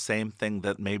with the same thing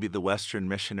that maybe the Western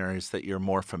missionaries that you're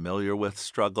more familiar with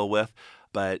struggle with,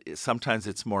 but sometimes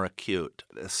it's more acute.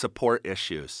 Support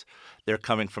issues. They're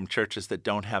coming from churches that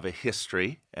don't have a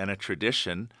history and a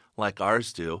tradition like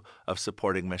ours do of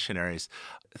supporting missionaries.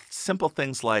 Simple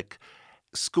things like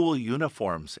school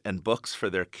uniforms and books for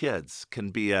their kids can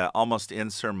be an almost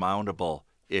insurmountable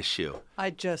issue.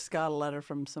 I just got a letter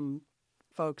from some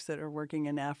folks that are working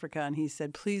in Africa, and he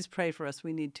said, please pray for us.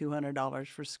 We need $200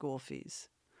 for school fees.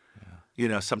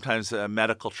 Yeah. Sometimes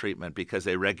medical treatment because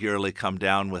they regularly come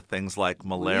down with things like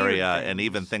malaria and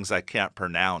even things I can't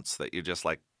pronounce that you just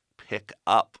pick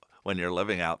up when you're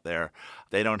living out there.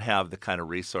 They don't have the kind of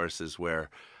resources where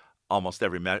almost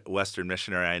every Western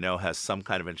missionary I know has some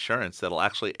kind of insurance that'll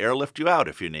actually airlift you out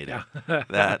if you need it.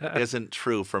 That isn't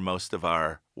true for most of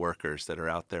our workers that are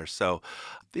out there. So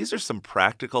these are some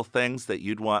practical things that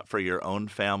you'd want for your own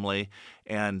family,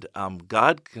 and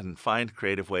God can find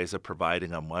creative ways of providing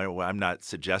them. I'm not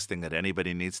suggesting that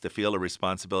anybody needs to feel a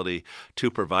responsibility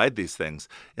to provide these things.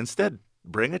 Instead,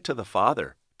 bring it to the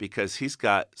Father, because he's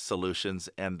got solutions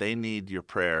and they need your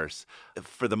prayers.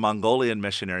 For the Mongolian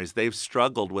missionaries, they've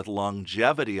struggled with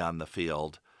longevity on the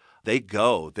field. They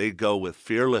go with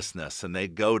fearlessness, and they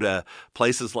go to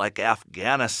places like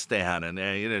Afghanistan, and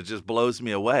it just blows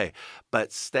me away.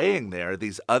 But staying there,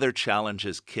 these other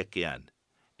challenges kick in,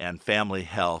 and family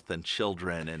health and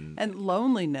children and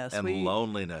loneliness. And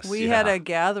loneliness. We had a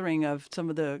gathering of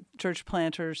some of the church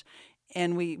planters,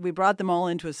 And we brought them all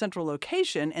into a central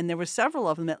location, and there were several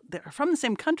of them that are from the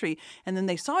same country. And then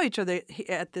they saw each other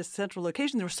at this central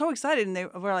location. They were so excited, and they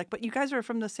were like, "But you guys are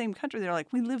from the same country." They're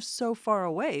like, "We live so far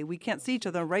away. We can't see each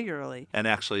other regularly." And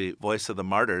actually, Voice of the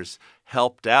Martyrs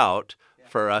helped out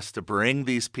for us to bring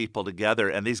these people together.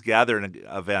 And these gathering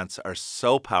events are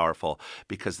so powerful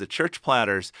because the church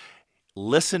planters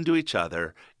listen to each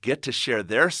other, get to share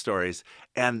their stories,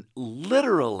 and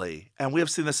literally, and we have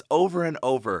seen this over and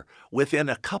over, within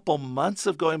a couple months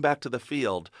of going back to the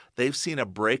field, they've seen a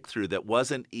breakthrough that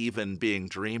wasn't even being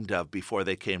dreamed of before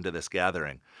they came to this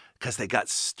gathering because they got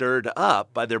stirred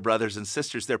up by their brothers and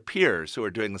sisters, their peers who are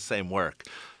doing the same work.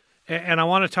 And I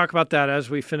want to talk about that as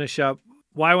we finish up.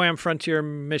 YWAM Frontier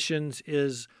Missions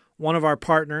is one of our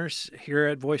partners here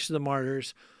at Voice of the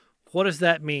Martyrs. What does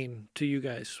that mean to you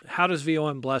guys? How does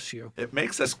VOM bless you? It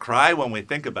makes us cry when we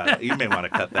think about it. You may want to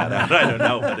cut that out. I don't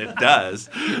know, but it does.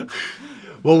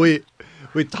 Well, we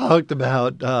talked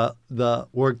about the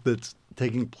work that's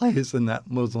taking place in that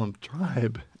Muslim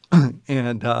tribe,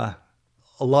 and a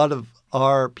lot of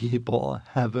our people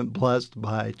have been blessed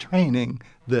by training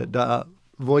that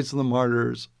Voice of the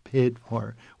Martyrs paid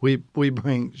for. We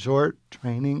bring short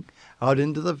training out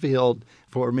into the field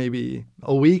for maybe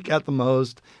a week at the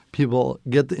most. People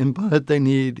get the input they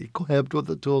need, equipped with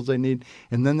the tools they need,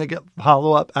 and then they get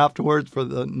follow-up afterwards for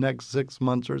the next 6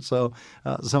 months or so,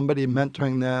 somebody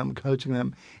mentoring them, coaching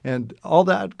them, and all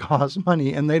that costs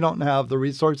money, and they don't have the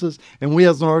resources, and we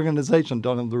as an organization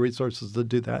don't have the resources to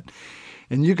do that.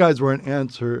 And you guys were an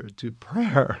answer to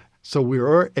prayer. So we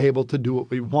were able to do what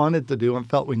we wanted to do and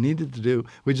felt we needed to do.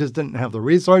 We just didn't have the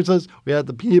resources. We had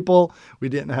the people. We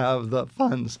didn't have the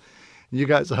funds. You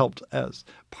guys helped as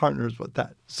partners with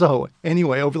that. So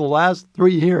anyway, over the last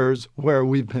 3 years where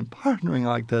we've been partnering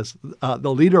like this,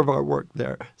 the leader of our work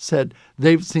there said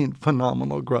they've seen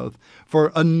phenomenal growth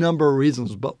for a number of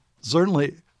reasons, but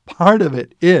certainly part of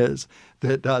it is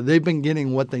that they've been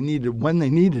getting what they needed when they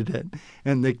needed it,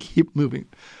 and they keep moving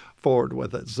forward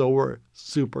with it. So we're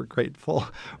super grateful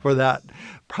for that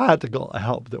practical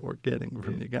help that we're getting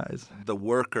from you guys. The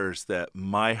workers that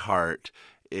my heart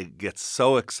gets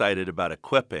so excited about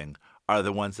equipping are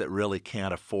the ones that really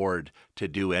can't afford to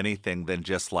do anything than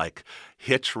just like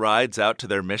hitch rides out to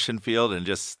their mission field and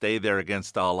just stay there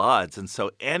against all odds. And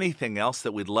so anything else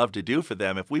that we'd love to do for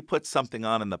them, if we put something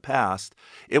on in the past,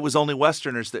 it was only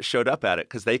Westerners that showed up at it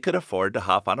because they could afford to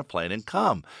hop on a plane and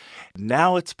come.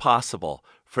 Now it's possible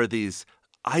for these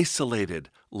isolated,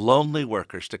 lonely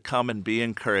workers to come and be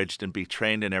encouraged and be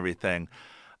trained in everything.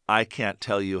 I can't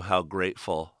tell you how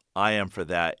grateful I am for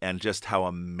that and just how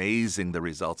amazing the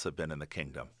results have been in the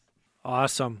kingdom.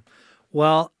 Awesome.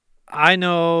 Well, I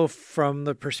know from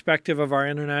the perspective of our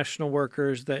international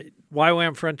workers that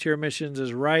YWAM Frontier Missions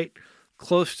is right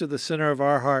close to the center of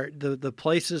our heart. The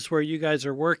places where you guys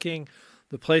are working,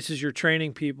 the places you're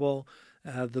training people,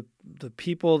 the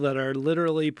people that are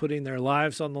literally putting their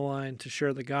lives on the line to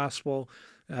share the gospel.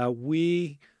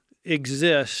 We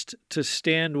exist to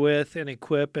stand with and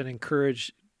equip and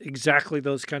encourage exactly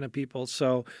those kind of people.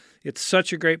 So it's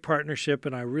such a great partnership,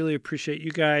 and I really appreciate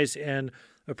you guys and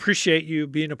appreciate you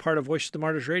being a part of Voice of the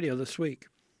Martyrs Radio this week.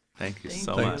 Thank you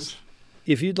so much.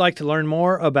 If you'd like to learn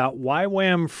more about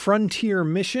YWAM Frontier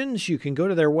Missions, you can go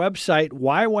to their website,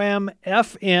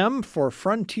 YWAMFM for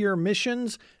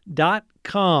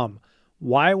frontiermissions.com,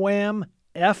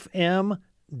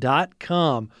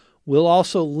 YWAMFM.com. We'll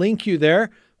also link you there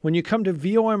when you come to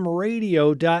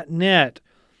VOMradio.net.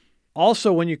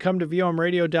 Also, when you come to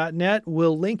VOMradio.net,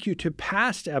 we'll link you to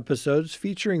past episodes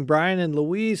featuring Brian and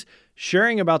Louise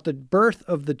sharing about the birth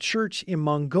of the church in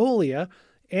Mongolia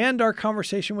and our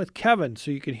conversation with Kevin, so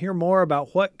you can hear more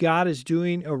about what God is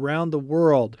doing around the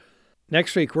world.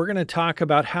 Next week, we're going to talk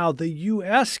about how the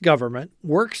U.S. government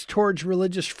works towards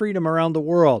religious freedom around the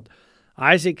world.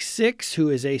 Isaac Six, who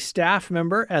is a staff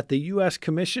member at the U.S.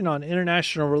 Commission on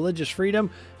International Religious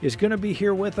Freedom, is going to be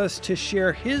here with us to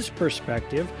share his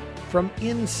perspective from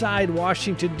inside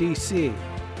Washington, D.C.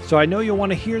 So I know you'll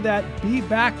want to hear that. Be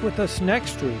back with us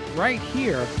next week right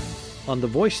here on the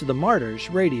Voice of the Martyrs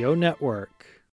Radio Network.